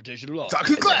in interpretation of law. Top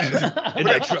class. And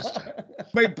I trust her.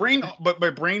 My brain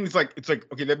is like, it's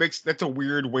like, okay, that's a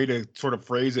weird way to sort of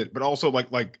phrase it, but also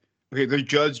like okay, the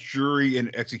judge, jury,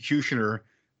 and executioner,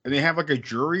 and they have like a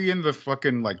jury in the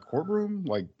fucking like courtroom,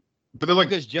 like, but they're like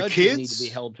because judges need to be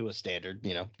held to a standard,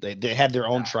 you know. They have their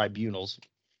own tribunals.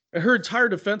 Her entire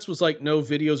defense was like, no,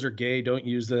 videos are gay, don't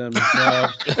use them. No.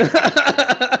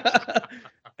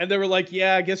 And they were like,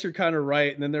 yeah, I guess you're kind of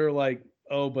right. And then they were like,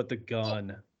 oh, but the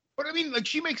gun. But I mean, like,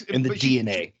 she makes and the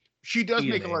DNA. She does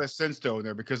make a lot of sense though in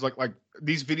there because like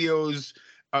these videos,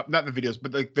 not the videos,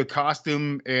 but like the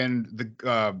costume and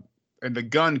the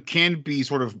gun can be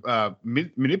sort of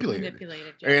manipulated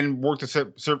and worked a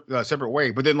separate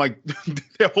way. But then like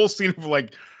the whole scene of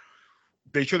like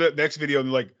they show that next video and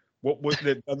they're like, what was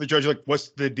the other judge like? What's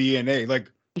the DNA?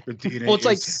 Like the DNA. Well, it's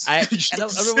like I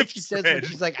don't know what she says. But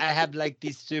she's like, I have like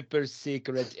this super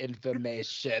secret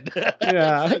information.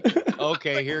 Yeah. Like,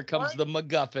 okay, here comes the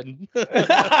MacGuffin.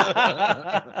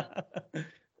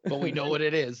 But we know what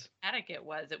it is.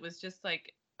 It was just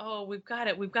like, oh, we've got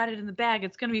it in the bag,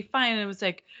 it's gonna be fine. And it was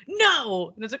like,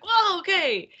 no, and it's like, oh,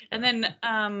 okay. And then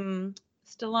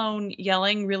Stallone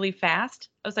yelling really fast.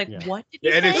 I was like, what did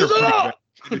you say?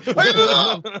 I'm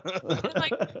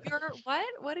like,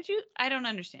 what did you? I don't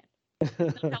understand.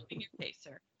 Not helping your case,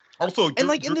 sir. Also, and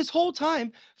like in this whole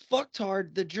time,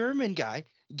 fucktard, the German guy,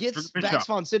 gets Max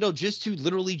von Sydow just to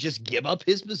literally just give up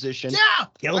his position,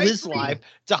 kill his life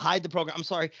to hide the program. I'm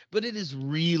sorry, but it is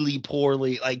really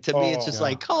poorly. Like to me, it's just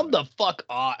like, come the fuck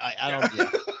on. I don't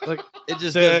like it.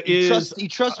 Just he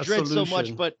trusts Dredd so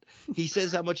much, but he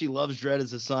says how much he loves Dredd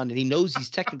as a son, and he knows he's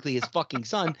technically his fucking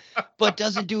son, but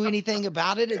doesn't do anything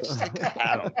about it. It's just like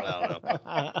I don't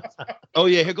know. Oh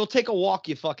yeah, here, go take a walk,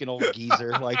 you fucking old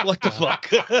geezer. Like what the fuck?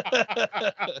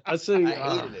 I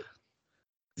hated it.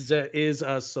 There is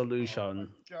a solution.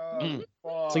 So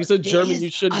you said German, you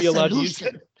shouldn't be allowed to use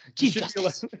it.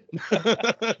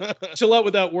 Chill out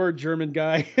with that word, German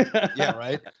guy. Yeah,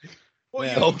 right. Well,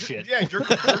 yeah. Oh shit! Yeah,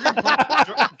 Jurgen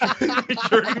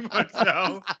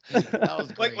Punchdown.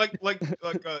 Like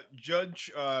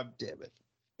Judge. Damn it.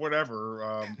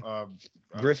 Whatever.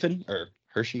 Griffin or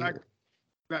Hershey.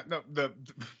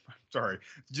 Sorry,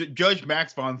 Judge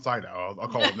Max von Sydow. I'll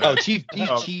call him that.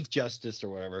 Chief Justice or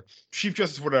whatever. Chief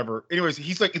Justice, whatever. Anyways,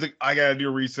 he's like, I gotta do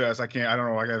a recess. I don't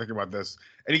know. I gotta think about this.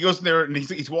 And he goes in there and he's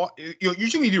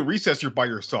usually you do recess, you're by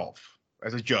yourself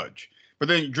as a judge. But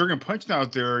then Jürgen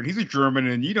Punchnau's there, and he's a German,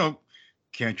 and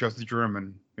can't trust the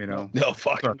German. No,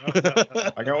 fuck.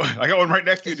 I got one right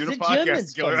next to you doing a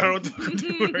podcast together. I don't know what to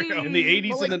do right now. In the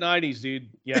 80s and the 90s, dude.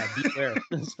 Yeah, be there,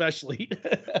 especially.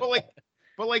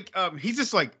 but he's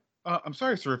just like, I'm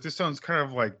sorry, sir, if this sounds kind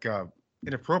of like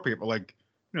inappropriate, but like,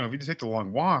 if you just take the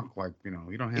long walk, like, you don't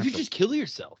have to. If you just kill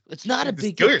yourself, it's not a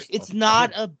big deal. It's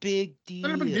not a big deal.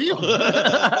 Not a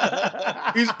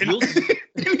big deal.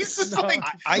 He's just like,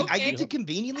 I get to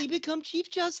conveniently become Chief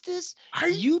Justice.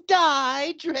 You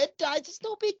die, Dredd dies. It's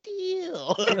no big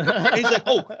deal. And he's like,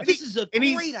 oh, this is a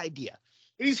great idea.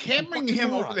 And he's hammering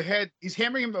him over the head. He's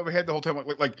hammering him over the head the whole time.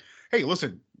 Like, hey,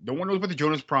 listen, no one knows about the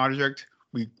Jonas Project.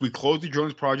 We closed the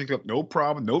Jonas Project up, no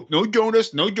problem. No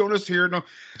Jonas here. No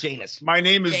Janus. My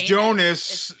name is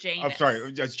Jonas. It's Janus. I'm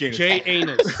sorry, that's Janus.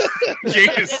 Janus.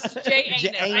 Janus.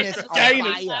 Janus.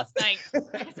 Last night.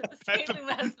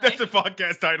 That's the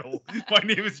podcast title. My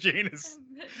name is Janus.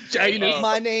 Janus.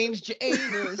 My name's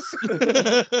Janus.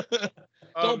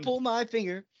 Don't pull my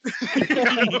finger.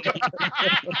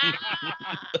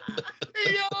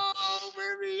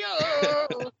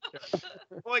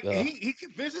 Like he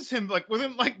convinces him like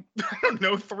within like I don't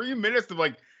know 3 minutes of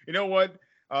like, you know what,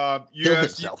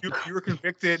 yes, you were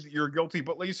convicted, you're guilty,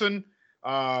 but listen,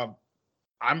 I'm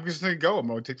just gonna go. I'm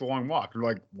gonna take the long walk. You're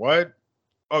like, what?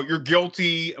 Oh, you're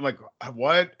guilty. I'm like,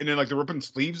 what? And then like they're ripping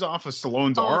sleeves off of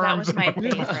Stallone's arms. That was my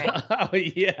favorite. Oh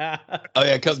yeah.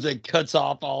 It cuts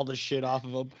off all the shit off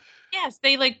of him. Yes,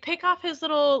 they like pick off his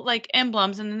little like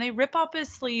emblems and then they rip off his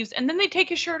sleeves and then they take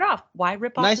his shirt off. Why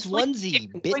rip off nice his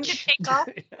onesie, bitch. Going to take off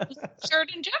his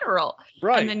shirt in general.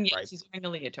 Right. And then he's wearing a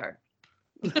leotard.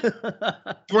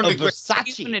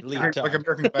 Versace leotard. Like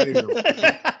American Gladiator.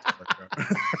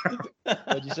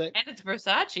 What'd you say? And it's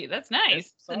Versace. That's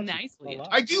nice. It's a nice leotard.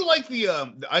 I do like the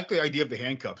idea of the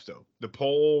handcuffs though. The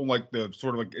pole, like the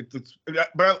sort of like it's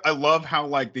but I love how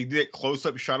like they did a close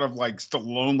up shot of like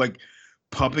Stallone like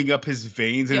pumping up his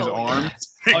veins in his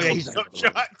arms. Oh yeah, he's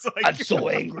shots, like, I'm so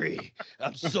angry.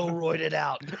 I'm so roided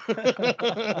out. You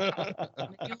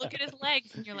look at his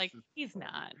legs and you're like, he's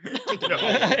not.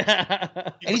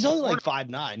 And he's only like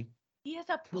 5'9". He has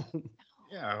a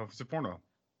yeah, it's a porno.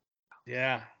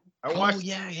 Yeah. The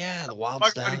Wild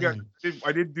Stallion.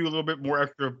 I did do a little bit more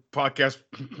extra podcast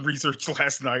research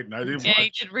last night, and I did. Yeah,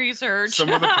 you did research. Some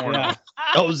of the porno. Yeah.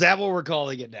 Oh, is that what we're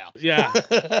calling it now? Yeah.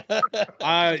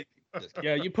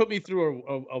 Yeah, you put me through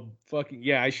a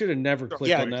fucking I should have never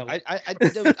clicked on that.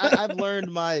 I've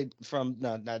learned no,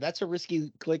 that's a risky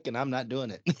click, and I'm not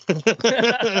doing it.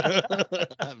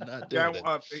 I'm not doing it.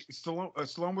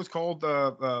 Stallone was called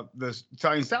the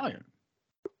Italian Stallion.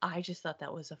 I just thought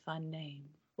that was a fun name.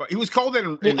 Well, he was called that.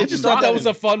 I just thought that was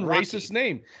a fun racist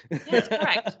name. Yes,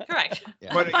 correct.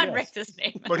 Yeah. But fun racist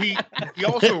name. But he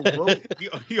also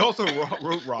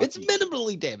wrote Rocky. It's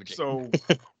minimally damaging. So.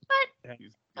 But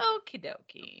okie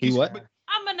dokie. He what?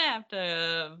 I'm gonna have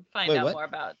to find out more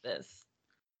about this.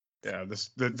 Yeah, the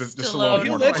Stallone.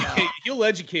 He'll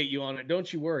educate you on it.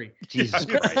 Don't you worry. Jesus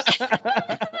Christ.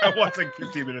 I watched like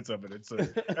 15 minutes of it.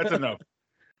 That's enough.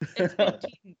 It's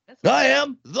 15. I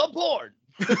am the porn.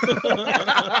 Hilarious.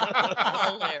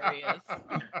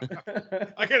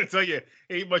 I gotta tell you,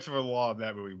 ain't much of a law in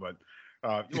that movie, but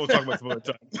we'll talk about some other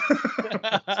time.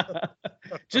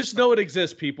 Just know it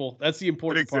exists, people. That's the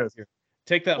important part here.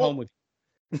 Take that home with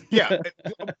you. Yeah.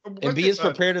 And be as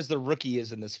prepared as the rookie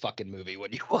is in this fucking movie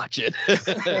when you watch it.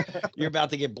 You're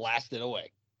about to get blasted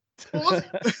away. Well,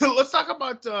 let's talk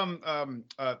about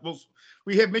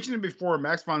we have mentioned him before,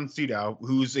 Max von Sydow,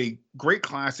 who's a great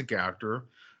classic actor.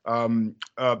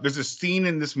 There's a scene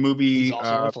in this movie. He's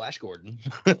also in Flash Gordon.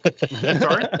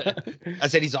 Sorry? I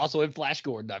said he's also in Flash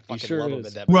Gordon. I fucking love him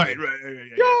in that movie. Right.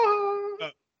 Yeah.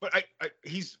 But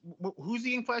who's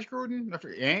he in Flash Gordon?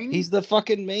 After Yang? He's the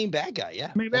fucking main bad guy,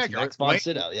 yeah. Main bad guy. Max von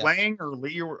Sydow, yeah. Lang or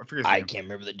Lee or I forget his name. I can't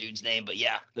remember the dude's name, but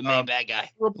yeah, the main bad guy.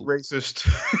 Racist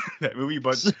that movie,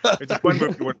 but it's a fun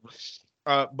movie.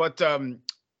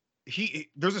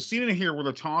 There's a scene in here where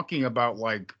they're talking about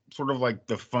like sort of like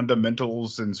the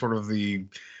fundamentals and sort of the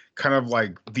kind of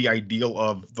like the ideal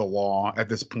of the law at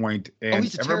this point. And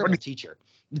he's a terrible teacher.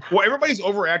 Well, everybody's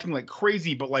overacting like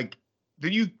crazy, but like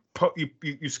then you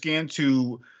scan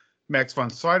to Max von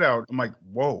Sydow. I'm like,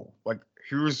 whoa, like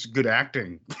here's good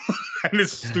acting in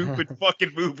this stupid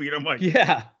fucking movie. And I'm like,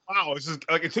 yeah, wow, this is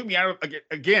like it took me out of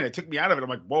it took me out of it. I'm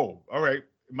like, whoa, all right.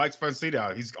 Mike von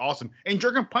Sydow. He's awesome. And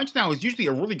Jurgen Punch now is usually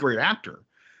a really great actor.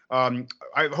 I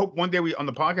hope one day on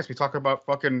the podcast we talk about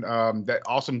fucking that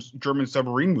awesome German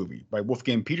submarine movie by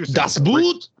Wolfgang Petersen. Das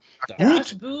Boot.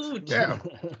 Das Boot. Yeah,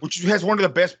 which has one of the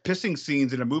best pissing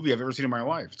scenes in a movie I've ever seen in my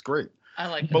life. It's great. I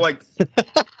like it. But like,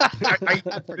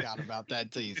 I forgot about that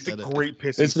until you said it. It's a great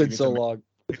pissing scene. It's been so long.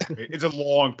 It's a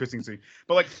long pissing scene.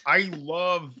 But like, I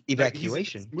love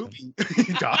Evacuation movie.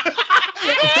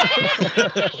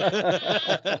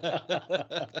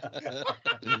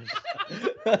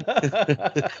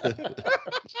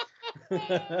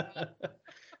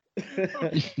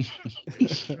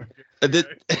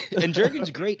 And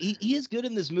Jurgen's great. He is good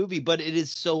in this movie, but it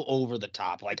is so over the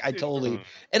top. Like I totally,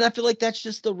 and I feel like that's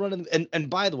just the run of. And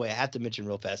by the way, I have to mention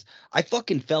real fast, I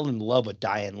fucking fell in love with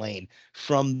Diane Lane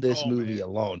from this movie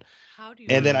alone.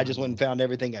 And then I just went and found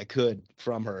everything I could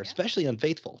from her, especially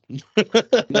Unfaithful. that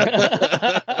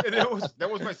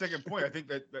was my second point. I think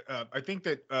that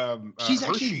she's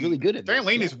actually really good at Diane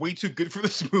Lane is way too good for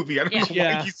this movie. I don't know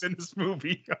why he's in this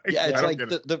movie. It's like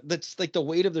that's like the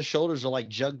weight of the shoulders are like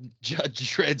Judge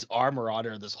Dredd's armor on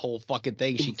her. This whole fucking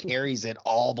thing, she carries it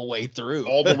all the way through.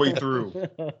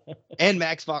 And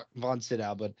Max von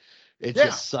Sydow, but. It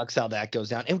just sucks how that goes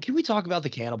down. And can we talk about the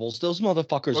cannibals? Those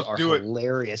motherfuckers are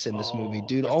hilarious in this movie,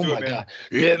 dude. Oh my god,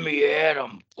 let me at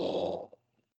them. Oh,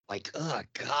 like, oh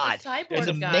god, and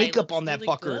the makeup on that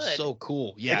fucker is so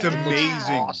cool. Yeah, it's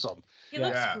amazing, awesome. He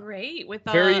looks great with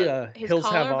very his Hills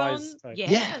Have Eyes.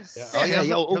 Yes.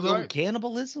 Oh,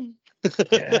 cannibalism. With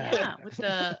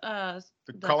the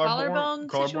collarbone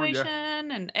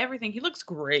situation and everything. He looks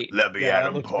great. Let me at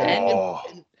him, Paul.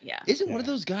 Isn't one of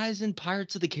those guys in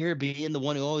Pirates of the Caribbean the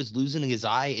one who always losing his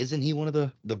eye? Isn't he one of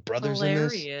the brothers in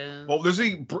this? Well, there's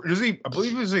he. I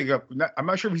believe he's I'm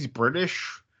not sure if he's British.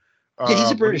 Yeah,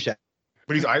 he's a British actor.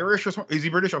 But he's Irish or something? Is he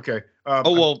British? Okay.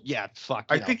 Fuck.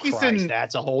 I think he's in.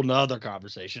 That's a whole nother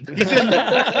conversation. He's in. We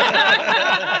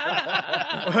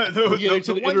get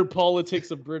into the inner politics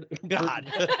of Britain.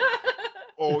 God.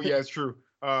 Oh yeah, it's true.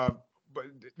 But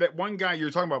that one guy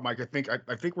you're talking about, Mike, I think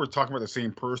we're talking about the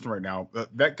same person right now.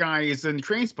 That guy is in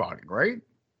Trainspotting, right?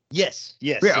 Yes.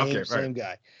 Yeah. Same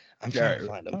guy. I'm trying to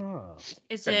find him.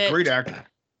 Is it great actor?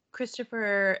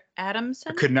 Christopher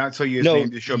Adamson? I could not tell you his name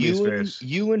to show me his face.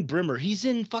 Ewan Brimmer. He's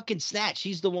in fucking Snatch.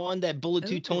 He's the one that Bullet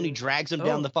 2 Tony drags him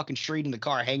down the fucking street in the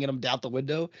car, hanging him out the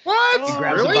window. What? He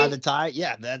grabs him by the tie.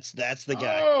 Yeah, that's the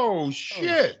guy. Oh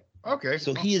shit. Okay.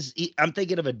 So I'm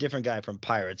thinking of a different guy from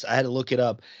Pirates. I had to look it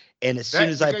up. And as soon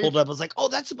as I pulled it up, I was like, "Oh,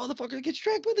 that's the motherfucker that gets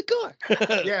dragged by the car."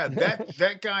 Yeah,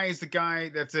 that guy is the guy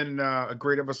that's in a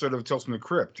great episode of Tales from the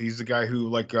Crypt. He's the guy who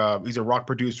he's a rock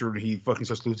producer and he fucking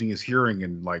starts losing his hearing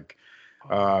and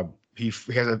he's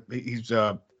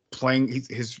playing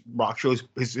his rock shows.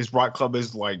 His rock club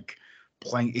is like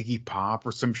playing Iggy Pop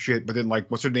or some shit. But then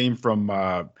what's her name from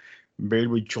Married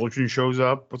with Children shows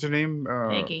up? What's her name?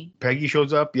 Peggy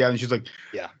shows up. Yeah, and she's like,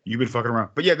 "Yeah, you've been fucking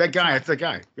around." But yeah, that's that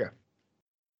guy. Yeah.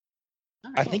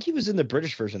 I think he was in the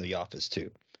British version of The Office too.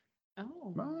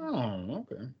 Oh,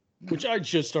 okay. Which I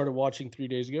just started watching 3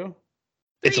 days ago.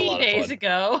 It's a lot of fun. 3 days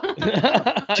ago.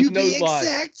 To be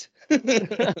exact.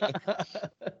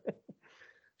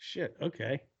 Shit.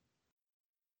 Okay.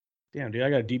 Damn, dude, I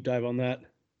got a deep dive on that.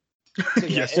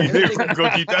 Yes, you did. Go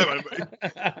deep dive on it.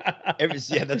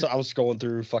 That's what I was scrolling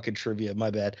through fucking trivia.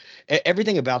 My bad.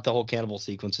 Everything about the whole cannibal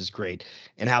sequence is great,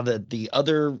 and how the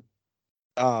other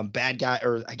bad guy,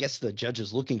 or I guess the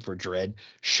judges looking for Dredd,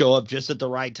 show up just at the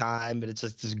right time, and it's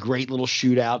just this great little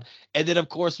shootout. And then of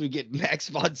course we get Max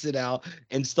von Sydow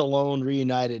and Stallone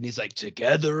reunited, and he's like,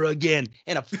 "Together again,"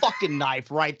 and a fucking knife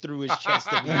right through his chest.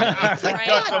 It's like,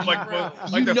 the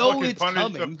fucking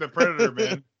Punisher, the Predator,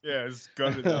 man. Yeah, it's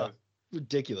gun.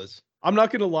 Ridiculous. I'm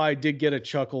not gonna lie, I did get a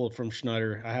chuckle from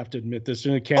Schneider. I have to admit this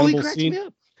in a cannibal scene.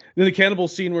 In the cannibal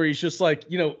scene where he's just like,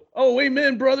 "Oh,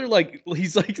 amen, brother." Like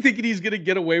he's like thinking he's gonna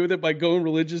get away with it by going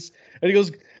religious, and he goes,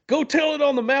 "Go tell it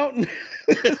on the mountain."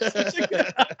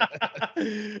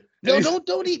 No,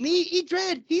 don't eat me. Eat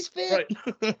Dredd. He's fit.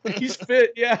 Right. He's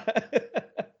fit. Yeah.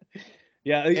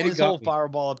 Yeah, and his whole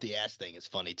fireball up the ass thing is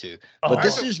funny too. But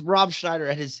this is Rob Schneider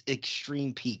at his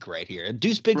extreme peak right here. And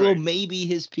Deuce Bigalow maybe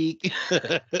his peak,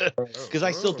 because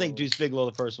I still think Deuce Bigalow,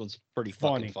 the first one's pretty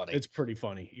fucking funny. It's pretty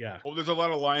funny, yeah. Well, there's a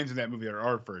lot of lines in that movie that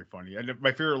are very funny. And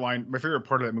my favorite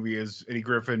part of that movie is Eddie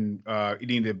Griffin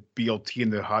eating the BLT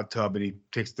in the hot tub, and he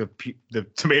takes the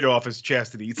tomato off his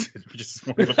chest and eats it, which is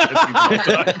one of the best scenes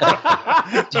of all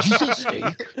time. Did you say steak?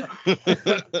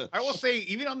 I will say,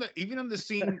 even on the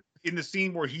scene. In the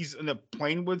scene where he's in the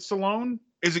plane with Stallone,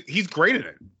 he's great in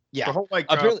it. Yeah, the whole like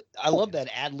I love that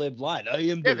ad lib line. I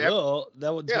am the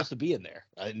that was supposed to be in there.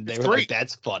 And they were great. Like,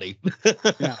 that's funny.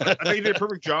 Yeah. I think he did a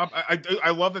perfect job.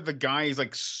 I love that the guy is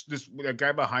like the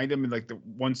guy behind him in like the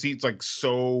one seat's like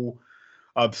so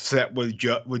upset with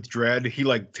Dredd. He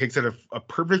like takes out a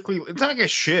perfectly, it's not like a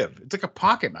shiv, it's like a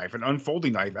pocket knife, an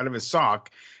unfolding knife out of his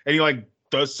sock, and he like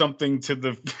does something to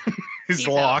the his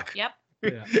lock. Yep.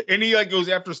 Yeah. And he like goes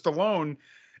after Stallone.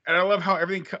 And I love how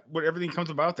everything comes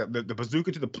about that. The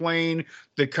bazooka to the plane,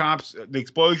 the cops, the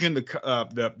explosion,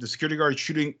 the security guards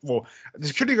shooting. Well, the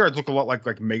security guards look a lot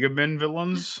like Mega Man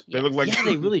villains. They look like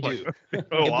they really do.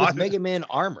 With Mega Man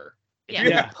armor.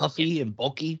 Yeah. Puffy and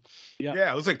bulky.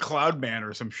 Yeah, it looks like Cloudman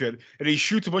or some shit. And he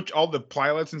shoots all the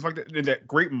pilots and stuff like that. And that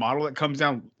great model that comes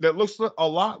down that looks a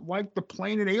lot like the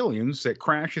plane in Aliens that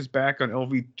crashes back on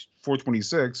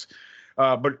LV-426.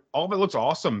 But all of it looks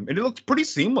awesome, and it looks pretty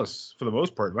seamless for the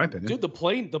most part, in my opinion. Dude, the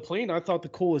plane, I thought the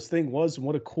coolest thing was,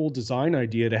 what a cool design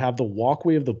idea to have the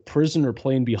walkway of the prisoner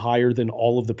plane be higher than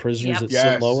all of the prisoners that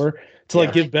sit lower, to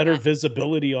like give better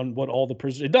visibility on what all the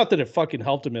prisoners. Not that it fucking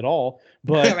helped him at all,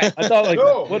 but I thought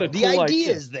what a the cool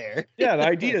idea is there. Yeah, the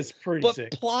idea is pretty sick.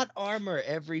 Plot armor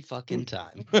every fucking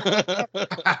time.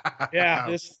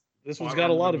 Yeah, this one's got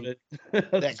a lot of it.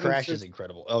 That crash is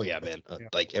incredible. Oh yeah, man.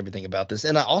 Like everything about this.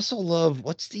 And I also love,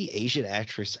 what's the Asian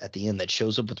actress at the end that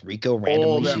shows up with Rico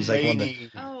randomly? She's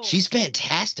like she's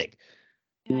fantastic.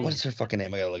 What is her fucking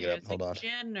name? I gotta look it up. Hold on.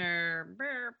 Jenner.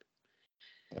 Burp.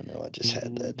 I know I just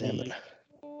had that, damn it.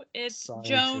 It's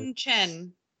Joan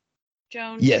Chen.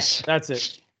 Yes. That's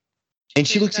it. And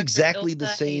she looks exactly the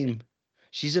same.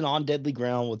 She's in On Deadly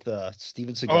Ground with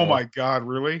Steven Seagal. Oh my God,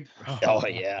 really? Oh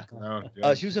yeah.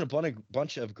 She was in a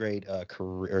bunch of great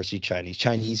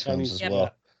Chinese films as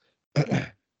well.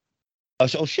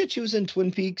 Oh shit, she was in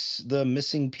Twin Peaks, The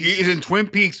Missing Piece. She is in Twin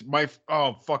Peaks.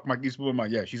 Fuck, Mike East blew my.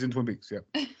 Yeah, she's in Twin Peaks. Yeah.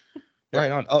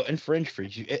 Right on. Oh, and Fringe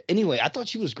Freaks. Anyway, I thought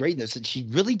she was great in this, and she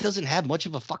really doesn't have much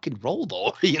of a fucking role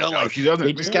though. Like she doesn't.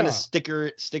 They just kind of stick her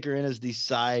in as the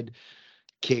side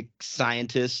kick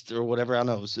scientist or whatever. I don't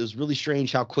know. It was really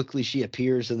strange how quickly she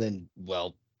appears and then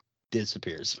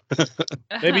disappears.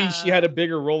 Maybe she had a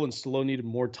bigger role and Stallone needed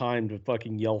more time to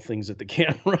fucking yell things at the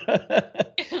camera.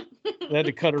 They had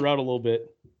to cut her out a little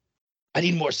bit. I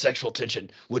need more sexual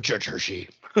tension with Judge Hershey.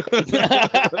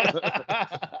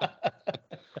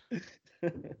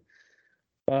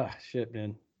 Shit,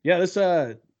 man. Yeah, this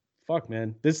fuck,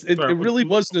 man. It really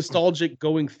was nostalgic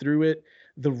going through it.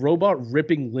 The robot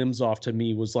ripping limbs off to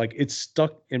me was like, it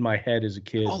stuck in my head as a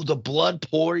kid. Oh, the blood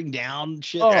pouring down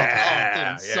shit.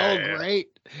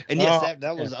 Great. And yes,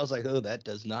 that was, I was like, oh, that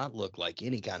does not look like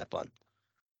any kind of fun.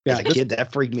 As a kid,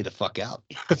 that freaked me the fuck out.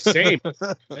 Same.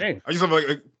 I just have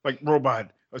like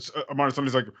robot. I'm on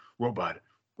somebody's like, robot,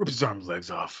 rip his arms,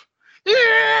 legs off. And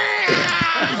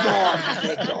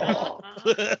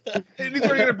he's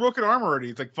already got a broken arm already.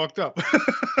 It's like fucked up.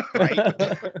 Right.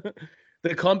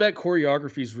 The combat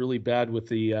choreography is really bad with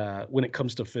the when it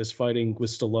comes to fist fighting with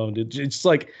Stallone. It's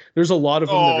like there's a lot of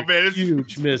them that are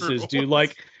huge misses, dude.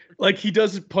 Like he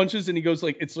does punches and he goes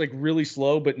like it's like really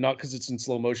slow, but not because it's in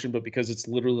slow motion, but because it's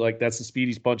literally like that's the speed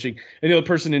he's punching. And the other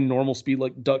person in normal speed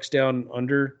like ducks down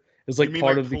under is like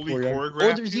part of the choreography.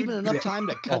 Or there's even enough time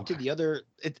to cut to the other.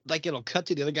 It'll cut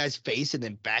to the other guy's face and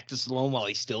then back to Stallone while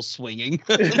he's still swinging.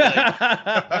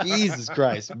 Like, Jesus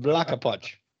Christ, block a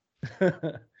punch.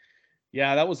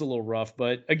 Yeah, that was a little rough,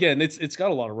 but again, it's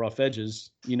got a lot of rough edges,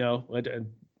 And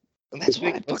that's why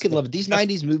I fucking love it. These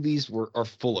 90s movies are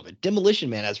full of it. Demolition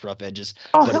Man has rough edges,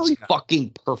 but it's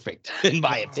fucking perfect, in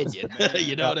my opinion.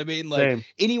 You know what I mean? Like,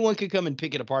 anyone could come and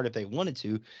pick it apart if they wanted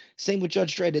to. Same with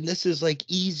Judge Dredd, and this is like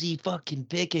easy fucking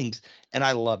pickings. And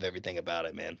I love everything about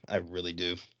it, man. I really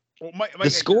do. Well, the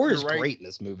score is great in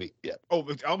this movie. Yeah. Oh,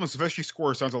 Alvin Silvestri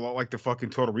score sounds a lot like the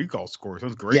fucking Total Recall score.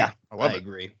 Sounds great. Yeah, I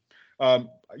agree.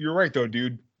 You're right though,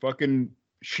 dude. Fucking,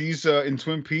 she's in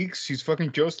Twin Peaks. She's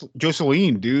fucking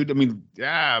Jocelyn, dude. I mean,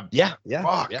 yeah.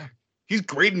 Fuck. Yeah. He's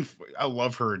great, I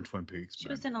love her in Twin Peaks. She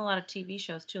was in a lot of TV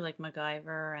shows too, like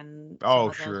MacGyver and.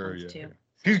 Oh sure, yeah. Too.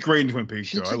 He's great in Twin Peaks.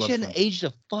 She hadn't aged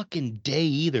a fucking day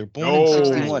either. Born in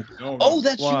 61. No.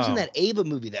 She was in that Ava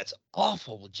movie. That's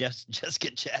awful with Jessica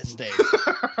Chastain.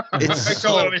 It's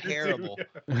so terrible.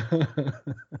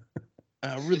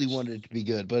 I really wanted it to be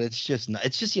good, but it's just not.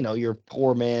 It's just your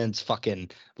poor man's fucking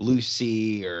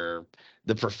Lucy or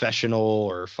The Professional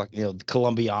or the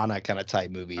Columbiana kind of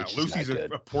type movie. Lucy's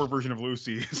a poor version of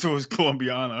Lucy. So is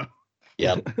Columbiana.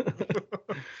 Yeah.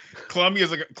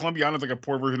 Columbiana's like a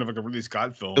poor version of like a Ridley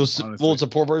Scott film. It's a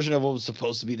poor version of what was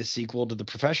supposed to be the sequel to The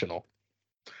Professional.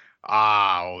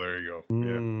 There you go.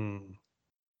 Yeah.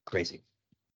 Crazy.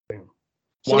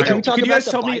 So can we talk about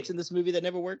the fights in this movie that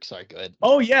never work? Sorry, go ahead.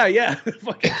 Oh yeah.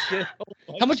 Fucking shit.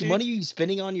 How much money are you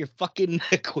spending on your fucking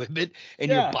equipment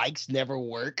and your bikes never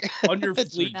work? On your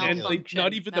fleet, and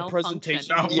not even the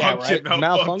presentation. Yeah, right.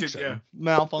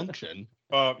 Malfunction.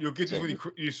 You'll get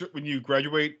this when you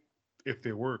graduate, if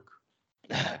they work.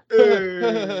 But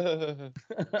I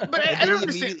don't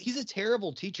understand. He's a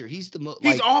terrible teacher. He's the most.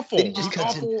 He's awful. He's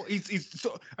awful. He's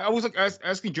so. I was like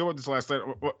asking Joe about this last night.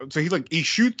 So he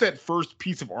shoots that first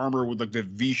piece of armor with like the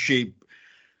V-shaped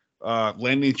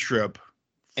landing strip,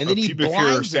 and then he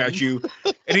blinds statue,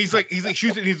 and he's like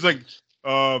shoots it. And he's like,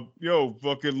 yo,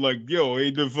 fucking like, yo,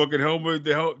 ain't the fucking helmet,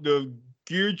 the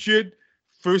gear shit.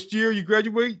 First year you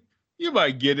graduate, you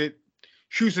might get it.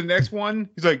 Shoots the next one.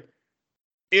 He's like,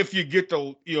 if you get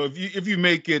the, if you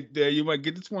make it, you might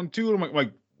get this one too. And I'm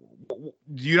like, do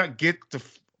you not get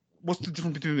what's the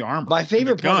difference between the armor? My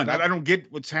favorite gun. I don't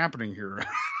get what's happening here.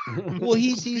 Well,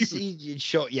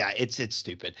 it's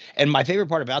stupid. And my favorite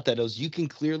part about that is you can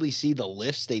clearly see the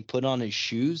lifts they put on his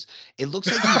shoes. It looks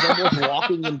like he's almost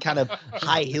walking in kind of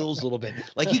high heels a little bit.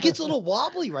 Like he gets a little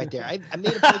wobbly right there. I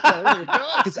made a point earlier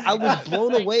because I was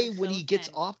blown away when he gets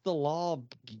off the law,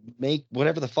 make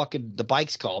whatever the fucking the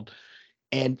bike's called.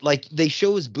 And like they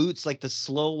show his boots, like the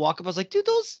slow walk up. I was like, dude,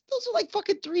 those are like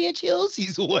fucking 3-inch heels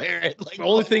he's wearing. Like the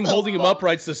only thing holding him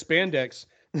upright's the spandex.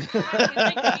 He's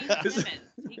like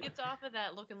he gets off of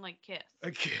that looking like Kiss.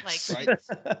 A Kiss. Like,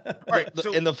 right.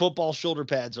 And the football shoulder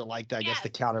pads are like, I guess, the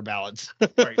counterbalance.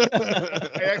 Right.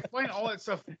 I find all that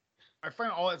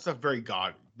stuff very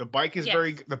gaudy. The bike is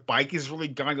really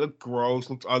gaudy. It looks gross.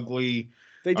 Looks ugly.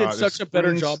 They did such a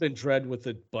better job in Dredd with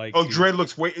the bike. Oh, Dredd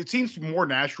looks it seems more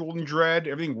natural than Dredd.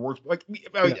 Everything works.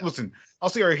 Listen, I'll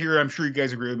say right here, I'm sure you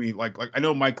guys agree with me. Like I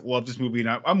know Mike loves this movie,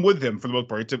 and I'm with him for the most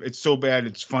part. It's so bad,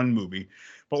 it's fun movie.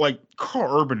 But like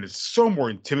Carl Urban is so more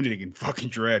intimidating in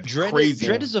fucking Dredd.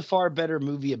 Dredd is a far better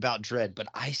movie about Dredd, but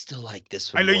I still like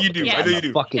this one. I know you do. I know you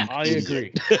do. I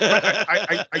agree.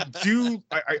 I do.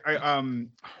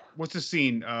 What's the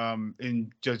scene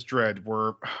in Judge Dredd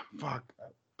where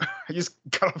I just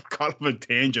got off a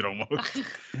tangent almost.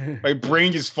 My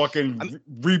brain just fucking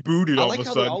rebooted all of a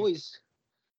sudden.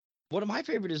 One of my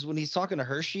favorite is when he's talking to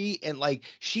Hershey and like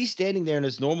she's standing there in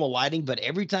his normal lighting, but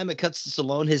every time it cuts to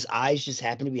Stallone, his eyes just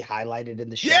happen to be highlighted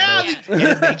in the shadow. And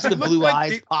it makes the blue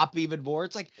eyes pop even more.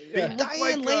 It's like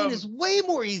Diane Lane is way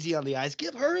more easy on the eyes.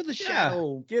 Give her the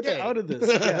shadow. Get out of this.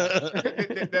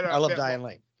 I love Diane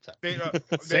Lane.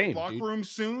 The locker room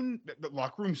scene. The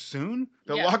locker room scene.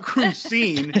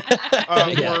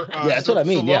 That's what I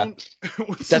mean.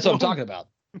 That's what I'm talking about.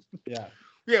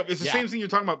 Yeah, it's the same thing you're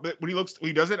talking about. But when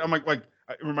he does it, I'm like it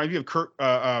reminds me of Kirk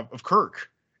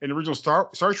in the original Star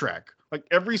Trek. Like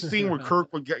every scene where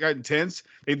Kirk would get intense,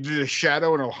 they did a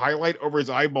shadow and a highlight over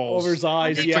his eyeballs. Over his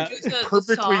eyes, it's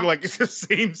perfectly like it's the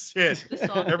same shit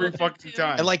every fucking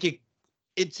time. And like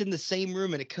it's in the same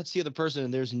room and it cuts the other person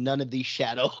and there's none of these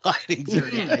shadow lightings or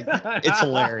anything. It's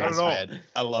hilarious, man.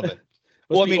 I love it.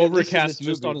 Well, I mean, overcast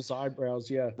just on his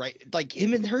eyebrows, right. Like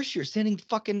him and Hershey are standing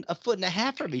fucking a foot and a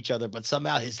half from each other, but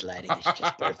somehow his lighting is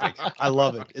just perfect. I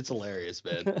love it. It's hilarious,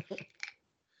 man.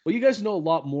 Well, you guys know a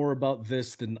lot more about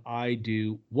this than I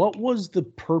do. What was the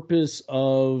purpose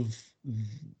of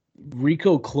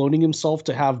Rico cloning himself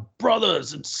to have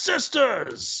brothers and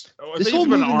sisters? This whole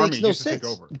movie makes no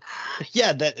sense.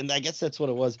 And I guess that's what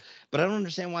it was. But I don't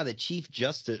understand why the Chief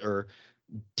Justice or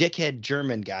dickhead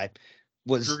German guy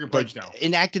was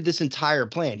enacted this entire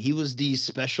plan. He was the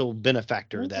special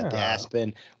benefactor that the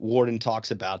Aspen Warden talks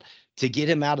about to get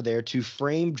him out of there, to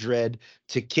frame Dredd,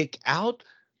 to kick out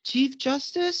Chief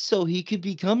Justice so he could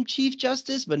become Chief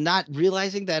Justice, but not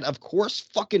realizing that, of course,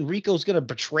 fucking Rico's going to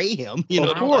betray him.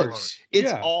 Of course.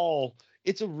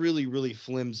 It's a really, really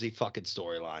flimsy fucking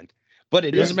storyline. But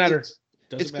it doesn't matter.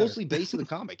 It's closely based on the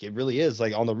comic. It really is,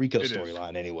 like on the Rico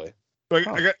storyline anyway. But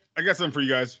I got something for you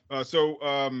guys.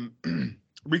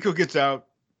 Rico gets out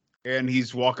and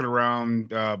he's walking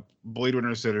around Blade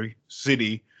Runner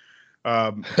City.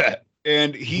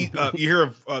 And he you hear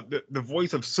of the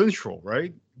voice of Central,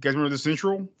 right? You guys remember the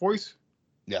Central voice?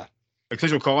 Yeah. Like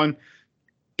Central calling.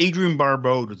 Adrienne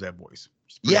Barbeau does that voice.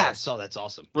 Yeah, so that's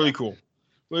awesome. Really cool.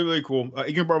 Really, really cool.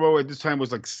 Adrienne Barbeau at this time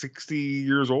was like 60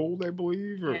 years old, I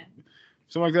believe, or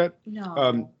something like that.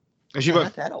 No. And she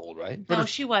not that old, right? No,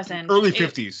 she wasn't. Early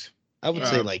 50s. I would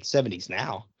say like 70s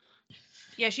now.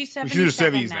 Yeah, she's 77 she's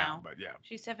 70s now. But yeah.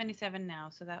 She's 77 now,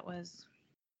 so that was...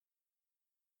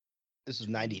 This was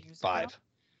 95.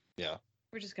 Yeah.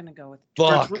 We're just going to go with...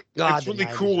 It's really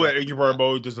cool that Adrienne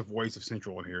Barbeau does the voice of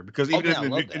Central in here, because even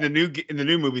in the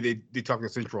new movie, they talk to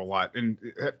Central a lot. And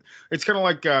it's kind of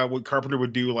like what Carpenter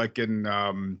would do, like in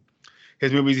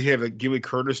his movies, he had like Gilly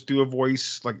Curtis do a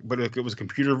voice, like, but it was a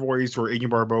computer voice, or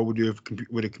Agent Barbeau would do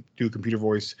a computer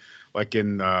voice, like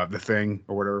in The Thing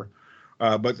or whatever.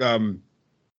 But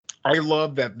I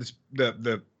love that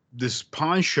this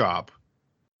pawn shop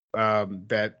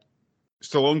that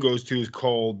Stallone goes to is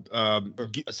called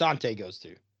Asante goes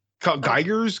to.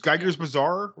 Geiger's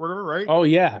Bazaar, whatever, right? Oh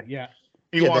yeah.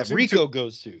 That Rico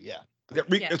goes to,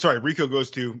 Sorry, Rico goes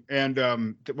to, and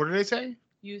what did I say?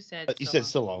 You said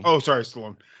Stallone. Oh, sorry,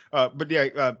 Stallone. But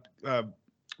yeah,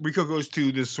 Rico goes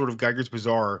to this sort of Geiger's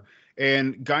Bazaar,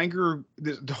 and Geiger,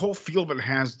 the whole feel of it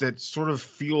has that sort of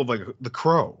feel of like The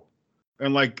Crow,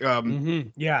 and like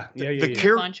the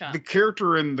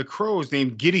character in The Crow is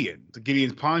named Gideon, the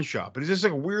Gideon's pawn shop, and it's just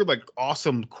like a weird, like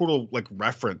awesome, cool, like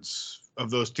reference of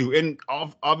those two, and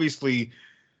obviously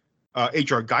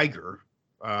H.R. Geiger,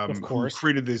 of course, who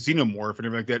created the Xenomorph and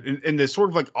everything like that, and this sort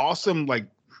of like awesome, like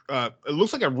it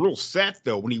looks like a real set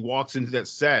though when he walks into that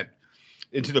set,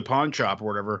 into the pawn shop or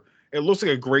whatever. It looks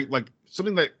like a great, like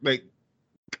something that like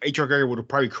H.R. Geiger would have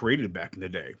probably created back in the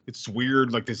day. It's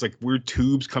weird, like there's like weird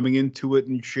tubes coming into it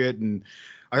and shit, and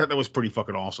I thought that was pretty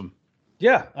fucking awesome.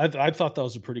 Yeah, I thought that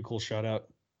was a pretty cool shout out.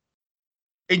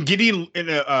 And Gideon,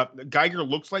 Geiger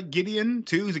looks like Gideon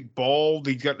too. He's like bald.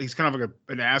 He's kind of like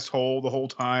an asshole the whole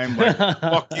time. Like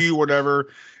fuck you, whatever.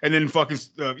 And then fucking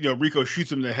Rico shoots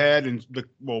him in the head, and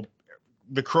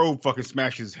the Crow fucking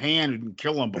smashes his hand and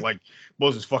kill him, but like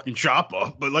blows his fucking chop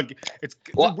up. But like it's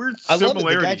a weird similarity. I love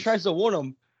it. The guy tries to warn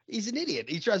him. He's an idiot.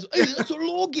 He tries. Hey, that's a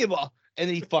lawgiver. And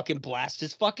then he fucking blasts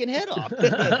his fucking head off.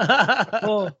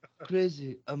 Oh,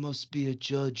 crazy! I must be a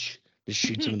judge. Just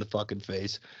shoots him in the fucking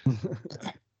face.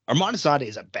 Armand Assante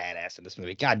is a badass in this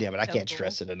movie. God damn it, I can't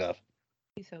stress it enough.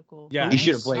 He's so cool. Yeah, he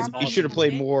should have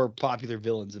played more popular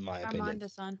villains, in my opinion. Armand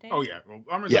Assante. Oh yeah, well,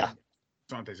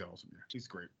 Assante's awesome. Yeah, he's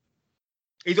great.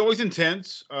 He's always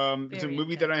intense. It's a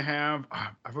movie that I have. I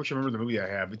wish I remember the movie I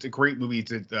have. It's a great movie.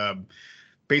 It's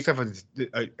based off of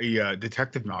a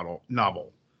detective novel.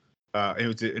 It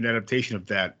was an adaptation of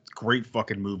that great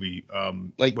fucking movie.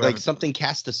 Like something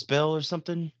Cast a Spell or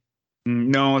something.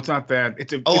 No, it's not that.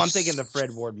 I'm thinking the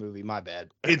Fred Ward movie. My bad.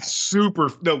 It's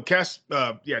super. No, Cast.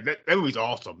 That movie's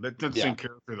awesome. That's not the same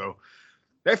character though.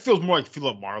 That feels more like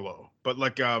Philip Marlowe. But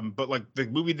like the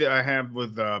movie that I have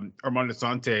with Armand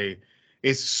Assante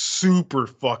is super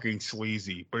fucking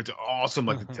sleazy, but it's awesome,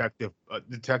 like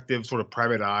detective sort of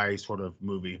private eye sort of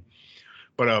movie.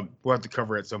 But we'll have to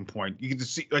cover it at some point. You can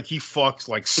just see, like, he fucks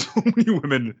like so many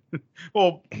women.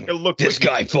 Well, it looked. This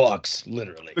guy fucks,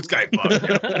 literally. This guy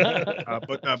fucks.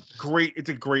 But great. It's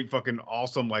a great fucking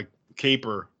awesome like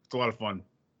caper. It's a lot of fun.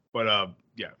 But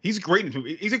yeah, he's great in the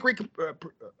movie. He's a great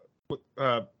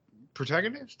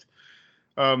protagonist.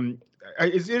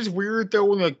 It is weird though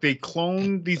when like they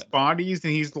clone these bodies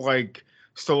and he's like.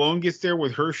 Stallone gets there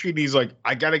with Hershey and he's like,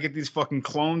 I gotta get these fucking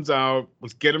clones out.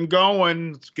 Let's get them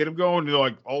going. And they're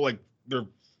like, all like their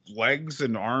legs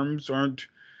and arms aren't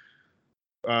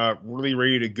really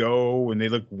ready to go, and they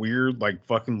look weird, like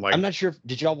fucking like. I'm not sure.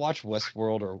 Did y'all watch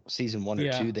Westworld or season 1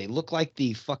 or 2? They look like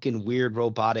the fucking weird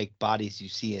robotic bodies you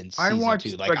see in season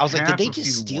 2. Like I was like, did they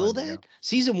just steal that? Yeah.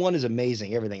 Season 1 is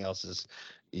amazing. Everything else is.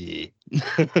 Yeah.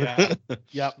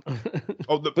 Yep.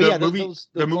 Oh, the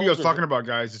movie I was talking about,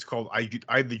 guys, is called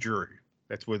I the Jury.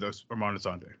 That's with us, Armand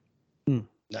Assante.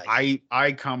 Nice.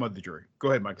 I, the jury. Go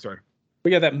ahead, Mike. Sorry.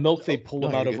 But yeah, that milk they pull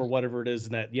them out of or whatever it is,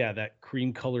 and that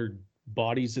cream colored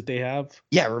bodies that they have.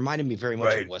 Yeah, it reminded me very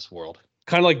much of Westworld.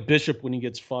 Kind of like Bishop when he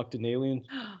gets fucked in Alien.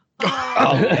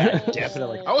 Oh, yeah,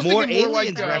 definitely. I was more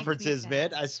Aliens like, references,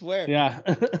 man. I swear. Yeah.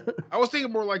 I was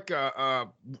thinking more like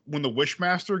when the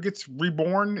Wishmaster gets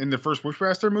reborn in the first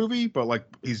Wishmaster movie, but like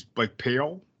he's like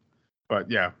pale. But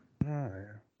yeah. When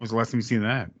was the last time you seen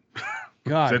that?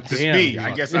 God that's me.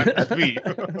 I guess that's me.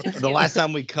 The last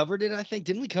time we covered it, I think.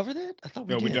 Didn't we cover that? I thought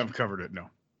we did. No, we never covered it. No.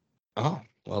 Oh,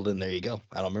 well then there you go.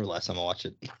 I don't remember the last time I watched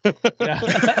it.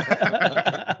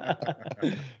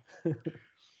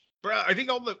 But I think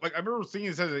all the I remember seeing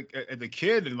this as a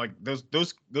kid, and like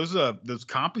those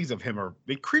copies of him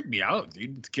they creep me out,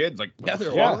 dude. It's kids like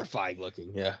they're horrifying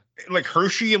looking. Yeah, like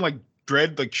Hershey and like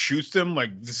Dredd like shoots them,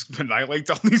 like just annihilates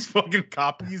all these fucking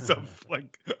copies of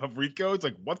Rico. It's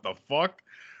like what the fuck?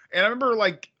 And I remember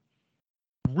like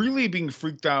really being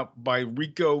freaked out by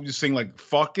Rico just saying like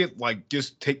fuck it, like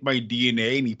just take my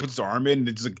DNA, and he puts his arm in, and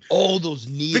it's like those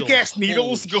needles, thick ass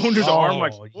needles go into his arm.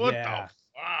 Like what the fuck?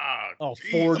 Oh,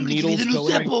 4 needles give me the new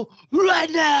sample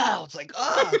right now. It's like,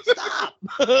 oh, stop.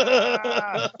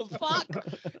 Fuck.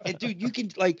 And dude, you can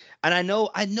like, and I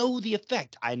know the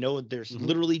effect. I know there's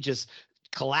literally just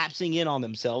collapsing in on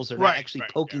themselves. They're not actually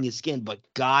poking his skin, but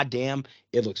goddamn,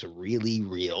 it looks really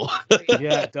real.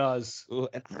 Yeah, it does.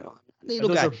 Needle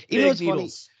guy. Even though it's funny,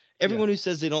 everyone who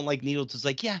says they don't like needles is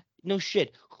like, yeah, no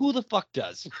shit. Who the fuck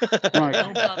does? Right.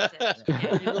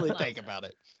 You really think about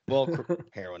it. Well,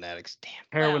 heroin addicts, damn.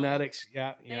 Heroin addicts,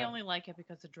 yeah. They only like it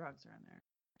because the drugs are in there.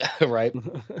 Right.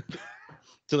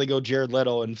 So they go Jared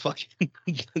Leto and fucking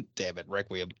damn it,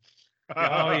 Requiem.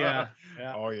 Oh yeah.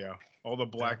 Oh yeah. All the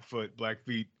black feet.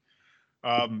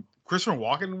 Christopher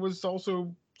Walken was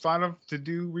also signed up to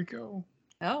do Rico.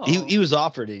 Oh. He was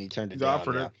offered it, he turned it down.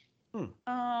 Offered it.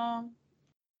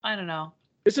 I don't know.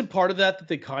 Isn't part of that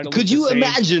they kind of could you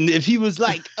imagine if he was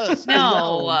like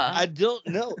no, I don't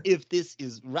know if this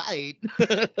is right.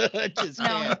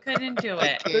 I couldn't do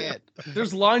it.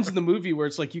 There's lines in the movie where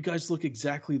it's like, you guys look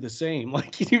exactly the same.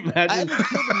 Like, can you imagine? I haven't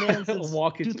killed a man since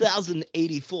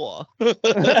 2084.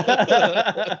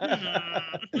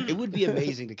 It would be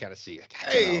amazing to kind of see.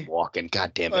 Hey, walking,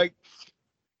 God damn it! Like,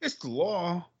 it's the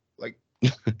law. Like,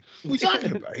 we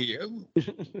talking about here?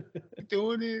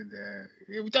 Doing it?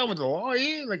 We talking about the law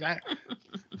here? Like,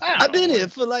 I've been here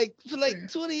for like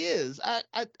 20 years. I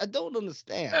don't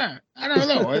understand. I don't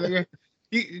know. Like,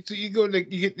 you go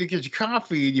like you get your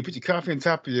coffee and you put your coffee on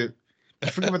top of you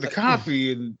forget about the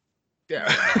coffee and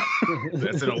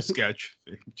that's an old sketch.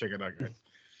 Check it out, guys.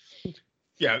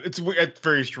 Yeah, it's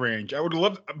very strange. I would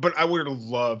have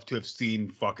loved to have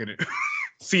seen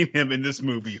him in this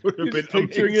movie. Would have been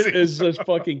picturing amazing. It is just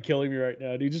fucking killing me right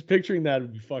now, dude. Just picturing that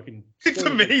would be fucking. It's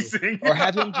amazing. Or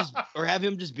have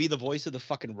him just be the voice of the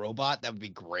fucking robot. That would be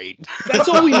great. That's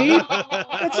all we need.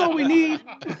 That's all we need.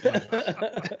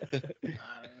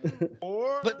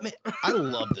 But man, I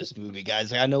love this movie,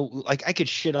 guys. I know, like, I could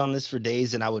shit on this for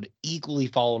days, and I would equally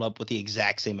follow it up with the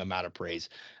exact same amount of praise.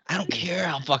 I don't care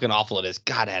how fucking awful it is.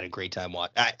 God, I had a great time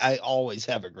watching. I always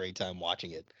have a great time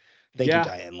watching it. Thank you,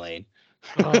 Diane Lane.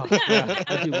 Oh, yeah,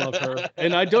 I do love her,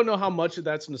 and I don't know how much of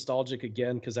that's nostalgic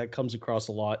again, because that comes across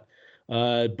a lot.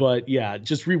 But yeah,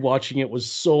 just rewatching it was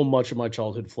so much of my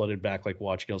childhood flooded back. Like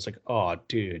watching it, I was like, oh,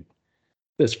 dude,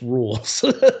 this rules.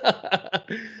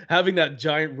 Having that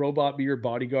giant robot be your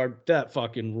bodyguard, that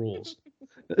fucking rules.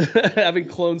 Having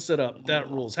clones set up, that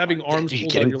rules. Having arms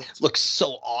pulled on your looks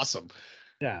so awesome.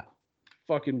 Yeah.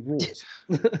 Fucking rules.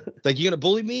 Like, you're gonna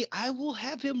bully me? I will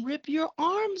have him rip your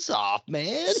arms off,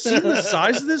 man. See the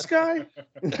size of this guy?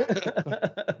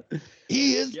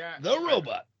 He is the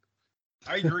robot.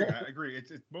 I agree.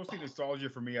 It's mostly nostalgia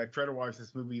for me. I try to watch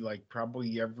this movie like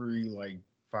probably every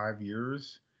 5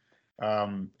 years.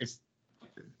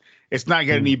 It's not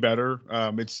getting any better.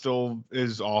 It still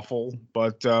is awful,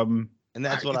 but and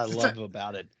that's what I love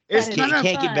about it. It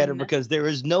can't get better because there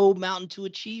is no mountain to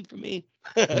achieve for me.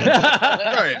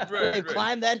 Right.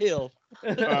 Climb that hill.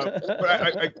 But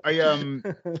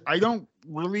I don't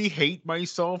really hate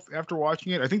myself after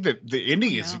watching it. I think that the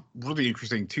ending is really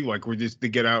interesting too. Like where they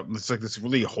get out and it's like this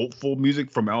really hopeful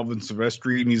music from Alvin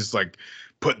Silvestri, and he's like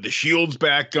putting the shields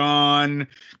back on,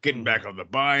 getting back on the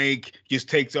bike. He just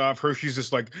takes off. Hershey's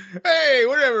just like, hey,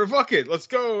 whatever, fuck it, let's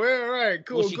go. All right,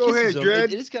 cool, go ahead, Dredd.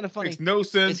 It is kind of funny. Makes no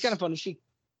sense. It's kind of funny. She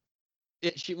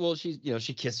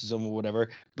kisses him or whatever.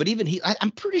 But even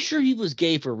I'm pretty sure he was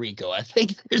gay for Rico. I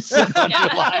think there's some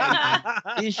underlying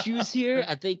issues here.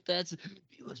 I think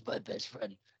he was my best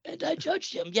friend, and I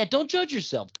judged him. Yeah, don't judge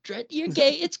yourself, Dredd. You're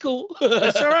gay. It's cool.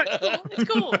 That's all right. It's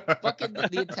cool. Fucking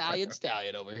the Italian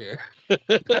stallion over here.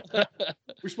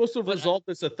 We're supposed to have resolved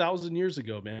this 1,000 years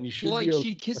ago, man. You should.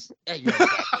 She kissed. Yeah, you're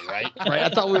exactly right. Right. I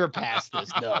thought we were past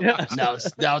this. No. Yeah. Now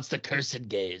it's the cursed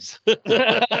gays.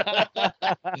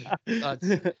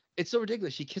 It's so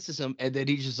ridiculous. She kisses him, and then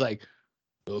he's just like,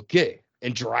 okay,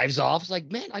 and drives off. It's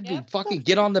like, man, I'd be fucking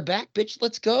get on the back, bitch.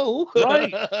 Let's go.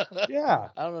 Right. Yeah.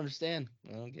 I don't understand.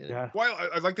 I don't get it. Yeah. Well,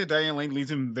 I like that Diane Lane leaves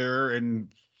him there and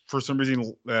for some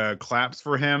reason claps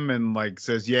for him and like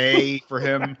says yay for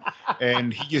him,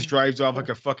 and he just drives off like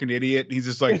a fucking idiot. And he's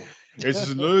just like, this is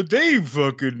another day,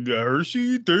 fucking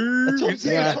Hershey. That's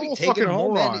fucking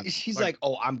home, man. She's like,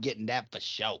 oh, I'm getting that for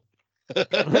show.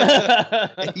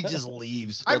 And he just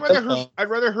leaves. I'd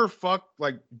rather her fuck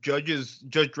like Judge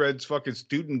Dredd's fucking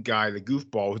student guy, the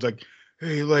goofball, who's like,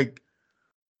 hey, like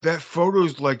that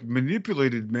photo's like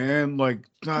manipulated, man. Like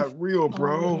it's not real,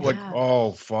 bro. Like,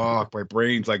 oh fuck, my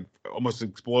brain's like almost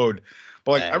explode.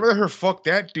 But like, I'd rather her fuck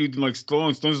that dude than like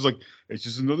Stallone. Stallone's like, it's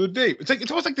just another day. It's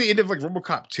almost like the end of like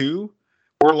RoboCop 2,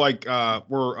 or like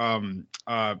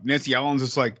Nancy Allen's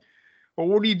just like, well,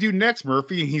 what do you do next,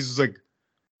 Murphy? And he's just like,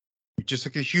 just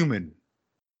like a human.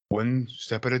 one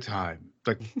step at a time.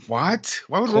 Like, what?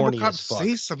 Why would Corny RoboCop as fuck.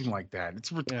 say something like that?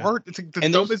 It's retarded. Yeah. It's like the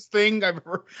dumbest thing I've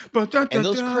ever. And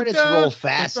those credits roll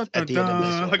fast at the end of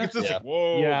this one. Like it's just like,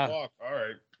 whoa, Yeah. fuck, all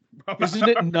right. Isn't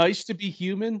it nice to be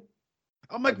human?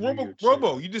 I'm like,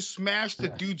 Robo, you just smashed the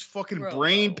dude's fucking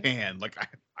brain pan. Like,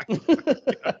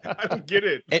 I don't get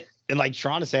it. And like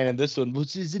Tron is saying in this one,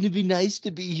 isn't it be nice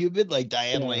to be human? Like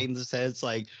Diane Lane says,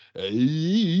 like,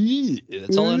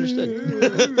 that's all I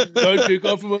understood. I take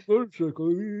off my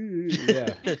motorcycle.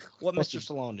 Yeah. What Mr.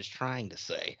 Stallone is trying to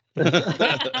say.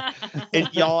 And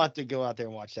y'all have to go out there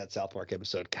and watch that South Park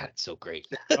episode. God, it's so great.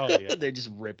 Oh yeah. They just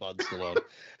rip on Stallone.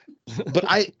 But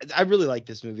I really like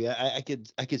this movie. I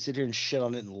could sit here and shit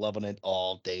on it and love on it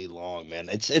all day long, man.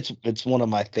 It's one of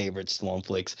my favorite Stallone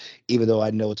flicks, even though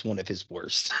I know it's one of his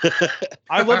worst.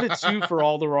 I love it too for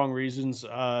all the wrong reasons,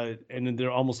 and then they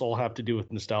almost all have to do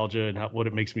with nostalgia and what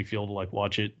it makes me feel to like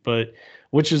watch it. But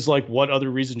which is like, what other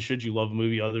reason should you love a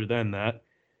movie other than that?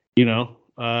 You know.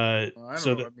 I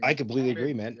completely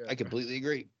agree, man. I completely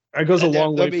agree. It goes a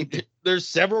long way. There's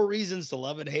several reasons to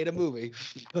love and hate a movie.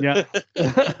 Yeah.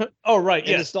 Oh right.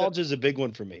 Yeah. Nostalgia is a big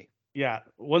one for me. Yeah,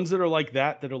 ones that are like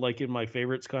that are like in my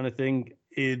favorites kind of thing.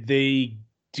 They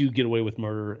do get away with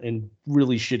murder and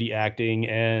really shitty acting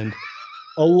and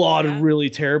a lot of really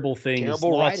terrible things.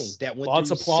 Terrible writing. That went lots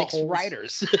through of plot 6 holes,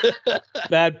 writers.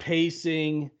 bad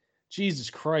pacing. Jesus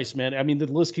Christ, man. I mean, the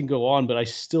list can go on, but I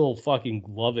still fucking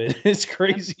love it. It's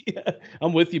crazy.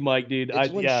 I'm with you, Mike, dude.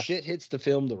 It's when shit hits the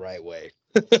film the right way.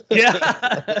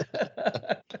 Yeah.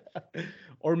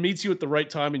 Or meets you at the right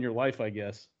time in your life, I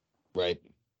guess. Right.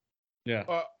 Yeah.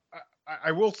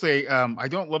 I will say I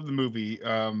don't love the movie,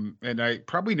 and I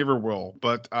probably never will,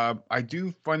 but I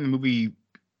do find the movie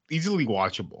easily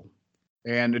watchable,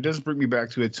 and it does bring me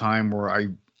back to a time where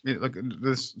like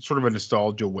this sort of a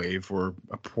nostalgia wave or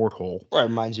a porthole. Well, it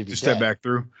reminds you of to step back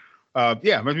through. It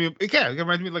reminds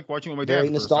me of like watching with my dad. Very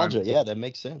nostalgia. Yeah, that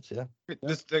makes sense. Yeah.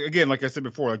 This again, like I said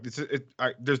before, like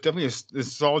there's definitely a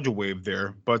nostalgia wave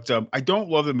there, but I don't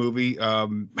love the movie. I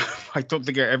don't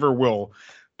think I ever will,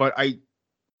 but I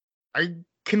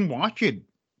can watch it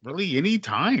really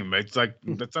anytime. It's like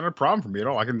that's not a problem for me at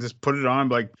all. I can just put it on,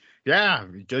 like, yeah,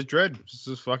 Judge Dredd,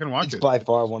 just fucking watch it. It's by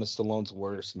far one of Stallone's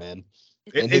worst, man.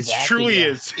 It truly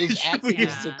is. His acting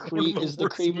is the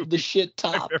cream of the shit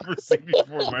top. I've ever seen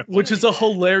before, which is a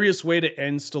hilarious way to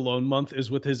end Stallone month, is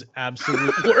with his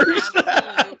absolute worst.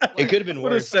 It could have been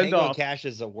worse. Tango & Cash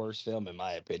is a worse film, in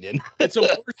my opinion. It's a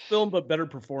worse film, but better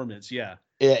performance. Yeah.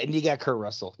 Yeah, and you got Kurt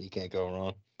Russell. You can't go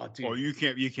wrong. Oh, you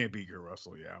can't beat Kurt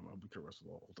Russell. Yeah, I'm gonna Kurt Russell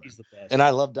the whole time. He's the best. And I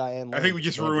love Diane Lane. I think we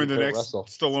just ruined the next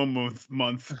Stallone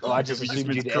month. Oh, I just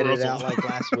assumed you'd edit it out like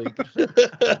last week.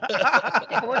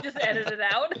 We'll just edit it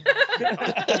out.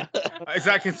 It's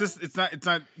not consistent. It's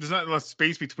not. There's not enough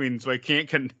space between, so I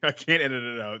can't edit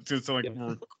it out. So it's like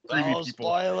creepy people.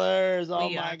 Spoilers! Oh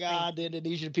my God, the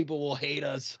Indonesian people will hate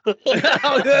us. Shout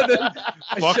out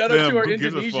to our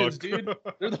Indonesians, dude.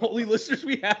 They're the only listeners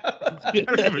we have. I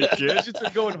don't give a shit.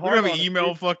 Just going You hard. don't have an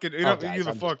email, fucking. You don't give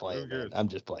a fuck. I'm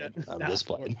just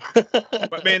playing.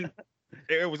 But man,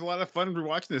 it was a lot of fun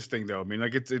rewatching this thing, though. I mean,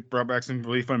 like it brought back some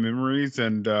really fun memories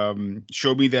and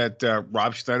showed me that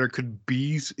Rob Schneider could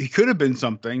have been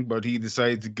something, but he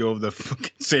decided to go the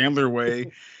fucking Sandler way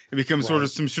and become some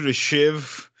sort of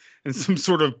shiv and some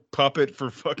sort of puppet for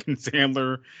fucking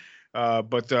Sandler.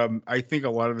 But I think a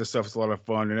lot of this stuff is a lot of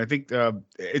fun, and I think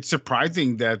it's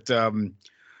surprising that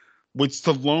with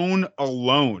Stallone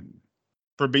alone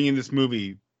for being in this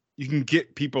movie, you can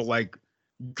get people like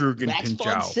Jurgen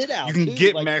Pinchot. You can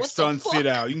get Max von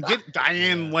Sydow. You can get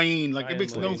Diane Lane. Like, it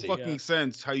makes no fucking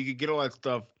sense how you could get all that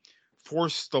stuff for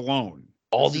Stallone.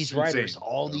 All these writers,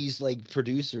 all these like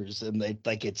producers, and they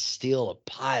like it's still a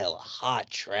pile of hot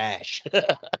trash.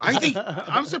 I think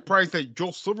I'm surprised that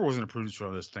Joel Silver wasn't a producer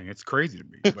on this thing. It's crazy to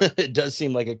me. But it does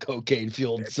seem like a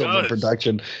cocaine-fueled Silver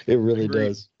production. It really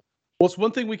does. Well, it's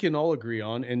one thing we can all agree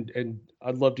on, and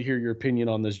I'd love to hear your opinion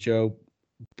on this, Joe.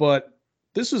 But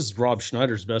this is Rob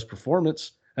Schneider's best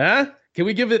performance. Huh? Can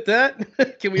we give it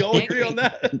that? Can we all agree on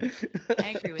that? I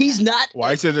agree with He's that. not. Well,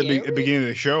 I said at the beginning of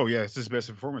the show, yeah, it's his best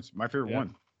performance. My favorite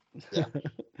one. Yeah.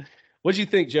 What'd you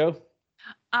think, Joe?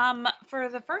 For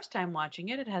the first time watching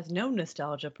it, it has no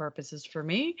nostalgia purposes for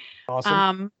me.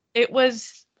 Awesome. It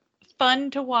was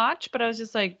fun to watch, but I was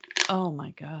just like, oh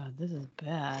my God, this is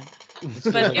bad.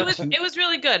 But it was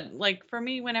really good. Like, for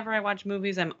me, whenever I watch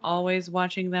movies, I'm always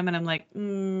watching them and I'm like,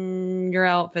 your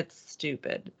outfit's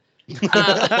stupid.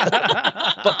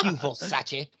 Fuck you,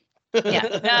 Versace.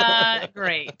 Yeah,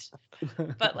 great.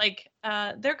 But like,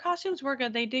 their costumes were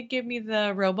good. They did give me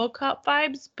the RoboCop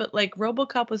vibes, but like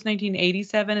RoboCop was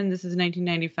 1987 and this is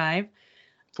 1995.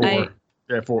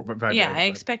 I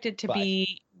expect it to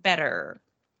be better.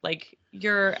 Like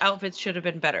your outfits should have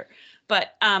been better.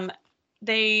 But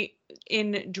they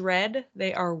in Dredd,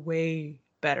 they are way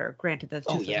better. Granted, that's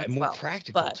more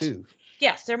practical too.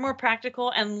 Yes, they're more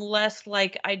practical and less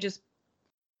like I just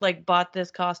like bought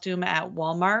this costume at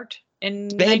Walmart. In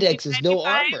spandex is no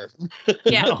armor.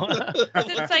 Yeah,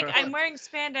 it's like I'm wearing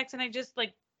spandex and I just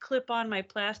like clip on my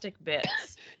plastic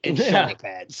bits and shoulder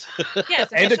pads.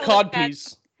 Yes, and a cod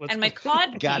piece. And my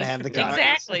cod piece. Gotta have the cod.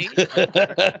 Exactly.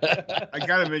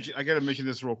 I gotta mention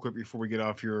this real quick before we get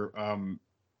off here.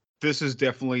 This is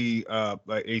definitely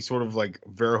a sort of like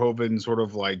Verhoeven sort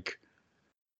of like.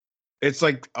 It's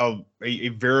like a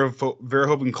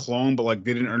Verhoeven clone, but like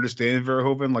they didn't understand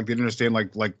Verhoeven, like they didn't understand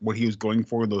like what he was going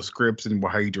for in those scripts and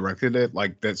how he directed it,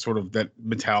 like that sort of that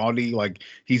mentality. Like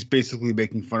he's basically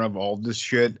making fun of all this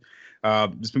shit.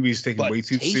 This movie is taken way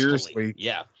too seriously.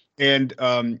 Yeah, and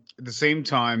at the same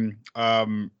time,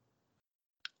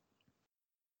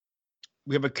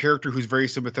 we have a character who's very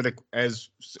sympathetic as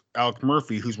Alex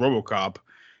Murphy, who's RoboCop,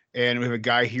 and we have a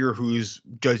guy here who's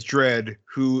Judge Dredd,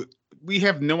 who. We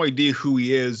have no idea who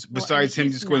he is besides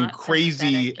him just going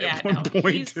crazy at one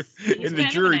point in the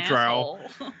jury trial.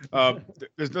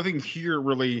 There's nothing here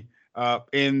really.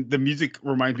 And the music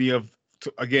reminds me of,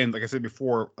 again, like I said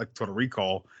before, like Total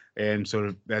Recall. And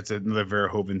so that's another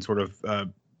Verhoeven sort of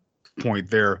point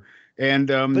there. And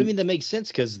but I mean, that makes sense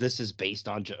because this is based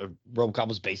on RoboCop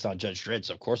was based on Judge Dredd,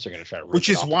 so of course they're going to try to rip which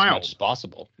it is off wild as much as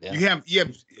possible. Yeah.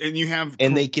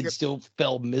 And they can still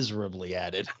fail miserably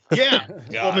at it. Yeah,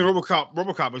 well, I mean,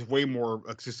 RoboCop is way more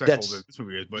successful than this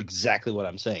movie is. But exactly what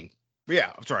I'm saying. But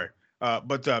yeah, I'm sorry.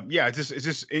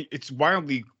 It's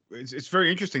wildly. It's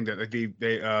very interesting that like they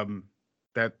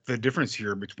that the difference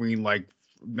here between like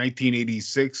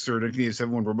 1986 or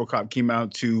 1987 when RoboCop came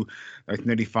out to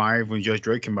 1995 when Judge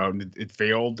Dredd came out and it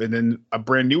failed, and then a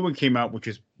brand new one came out which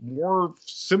is more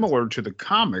similar to the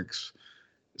comics,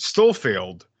 still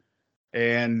failed,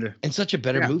 and such a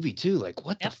better movie too. Like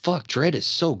what the fuck, Dredd is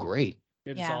so great.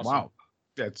 It's awesome. Wow,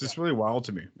 yeah, it's just really wild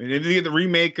to me. And the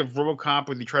remake of RoboCop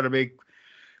where they try to make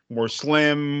more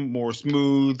slim, more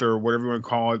smooth, or whatever you want to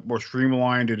call it, more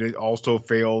streamlined, and it also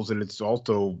fails, and it's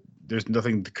also there's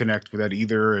nothing to connect with that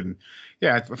either. And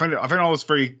yeah, I find all this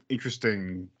very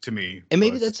interesting to me. And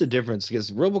maybe that's the difference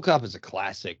because RoboCop is a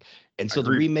classic, and so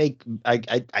the remake,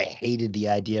 I hated the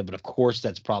idea, but of course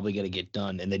that's probably going to get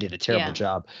done, and they did a terrible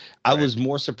job. I was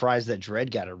more surprised that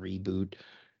Dredd got a reboot.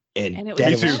 And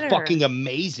that was fucking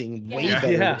amazing, way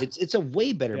better. Yeah. It's a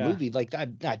way better movie. Like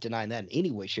I'm not denying that in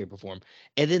any way, shape, or form.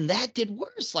 And then that did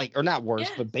worse, like or not worse,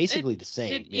 but basically the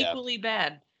same. Equally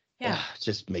bad. Yeah, it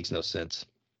just makes no sense.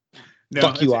 No,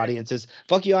 fuck you, audiences.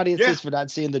 Fuck you, audiences, for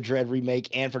not seeing the Dredd remake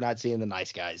and for not seeing the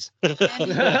Nice Guys.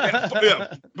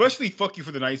 Especially fuck you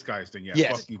for the Nice Guys thing. Yeah,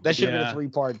 yes, fuck you. That should have been a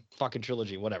 3-part fucking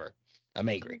trilogy. Whatever. I'm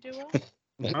angry. Didn't do well?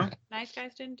 Huh? Nice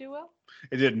Guys didn't do well.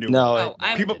 It didn't do well.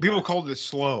 No, people called it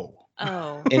slow.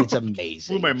 Oh, and it's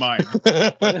amazing. Blew my mind.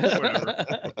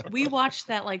 We watched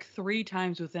that like 3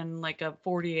 times within like a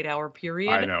 48-hour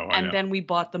period. I know. And then we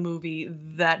bought the movie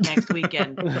that next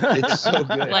weekend. It's so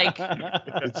good. Like,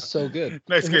 it's so good.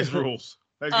 Nice Guys rules.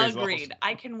 Agreed. Awesome.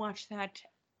 I can watch that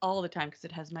all the time because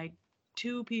it has my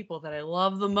 2 people that I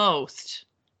love the most.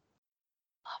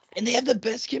 And they have the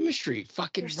best chemistry.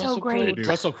 Fucking so great.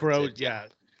 Russell Crowe, yeah.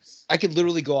 I could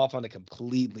literally go off on a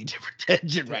completely different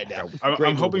tangent right now.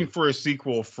 I'm hoping for a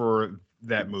sequel for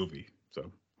that movie.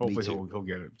 So hopefully he'll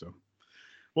get it. So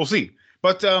we'll see.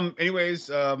 But anyways,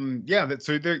 so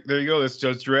there you go. That's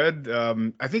Judge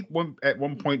Dredd. I think at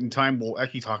one point in time we'll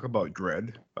actually talk about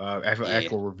Dredd,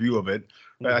 actual review of it.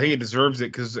 I think it deserves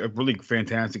it because it's a really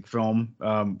fantastic film,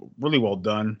 really well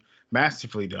done,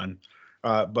 masterfully done.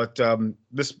 But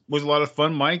this was a lot of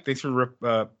fun, Mike. Thanks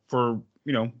for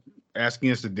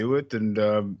asking us to do it, and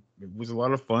it was a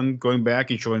lot of fun going back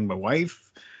and showing my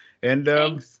wife. And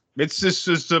it's just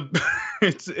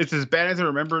it's as bad as I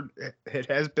remembered it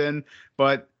has been,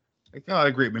 but I got a lot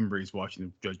of great memories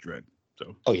watching Judge Dredd.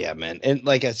 So oh yeah, man. And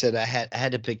like I said, I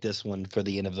had to pick this one for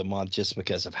the end of the month just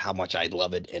because of how much I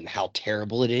love it and how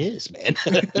terrible it is, man.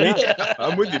 Yeah,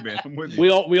 I'm with you, man. I'm with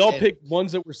you. We all picked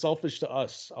ones that were selfish to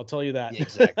us. I'll tell you that. Yeah,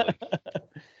 exactly.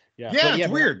 Yeah, it's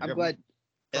weird. I'm glad.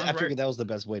 I figured that was the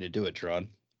best way to do it, Tron.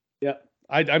 Yeah,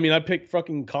 I mean, I picked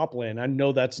fucking Copland. I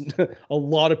know that's a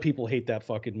lot of people hate that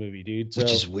fucking movie, dude. So.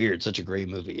 Which is weird. Such a great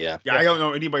movie. Yeah. Yeah. I don't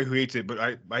know anybody who hates it, but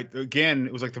I again,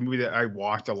 it was like the movie that I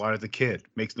watched a lot as a kid.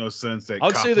 Makes no sense that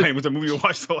Copland was a movie I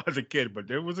watched a lot as a kid, but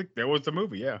there was the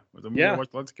movie. Yeah. It was a movie I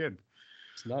watched a lot as a kid.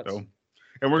 It's nuts. So,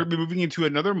 and we're going to be moving into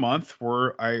another month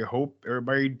where I hope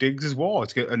everybody digs as well.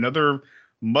 It's another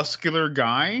muscular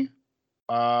guy.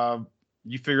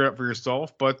 You figure it out for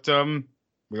yourself, but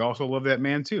we also love that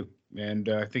man too. And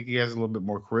I think he has a little bit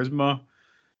more charisma,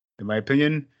 in my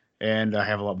opinion. And I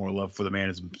have a lot more love for the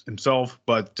man himself.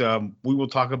 But we will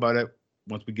talk about it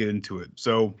once we get into it.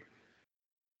 So,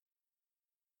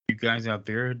 you guys out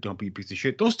there, don't be a piece of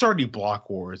shit. Don't start any block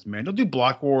wars, man. Don't do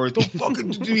block wars. Don't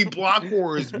fucking do any block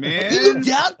wars, man.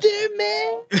 You out there,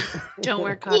 man? Don't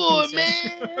wear cool,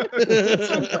 man.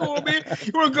 So cool, man.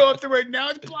 You want to go out there right now?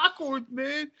 It's block wars,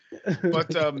 man.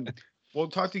 But we'll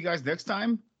talk to you guys next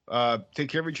time. Take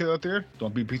care of each other out there.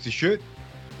 Don't be a piece of shit.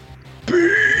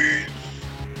 Peace.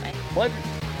 Bye.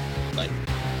 Bye.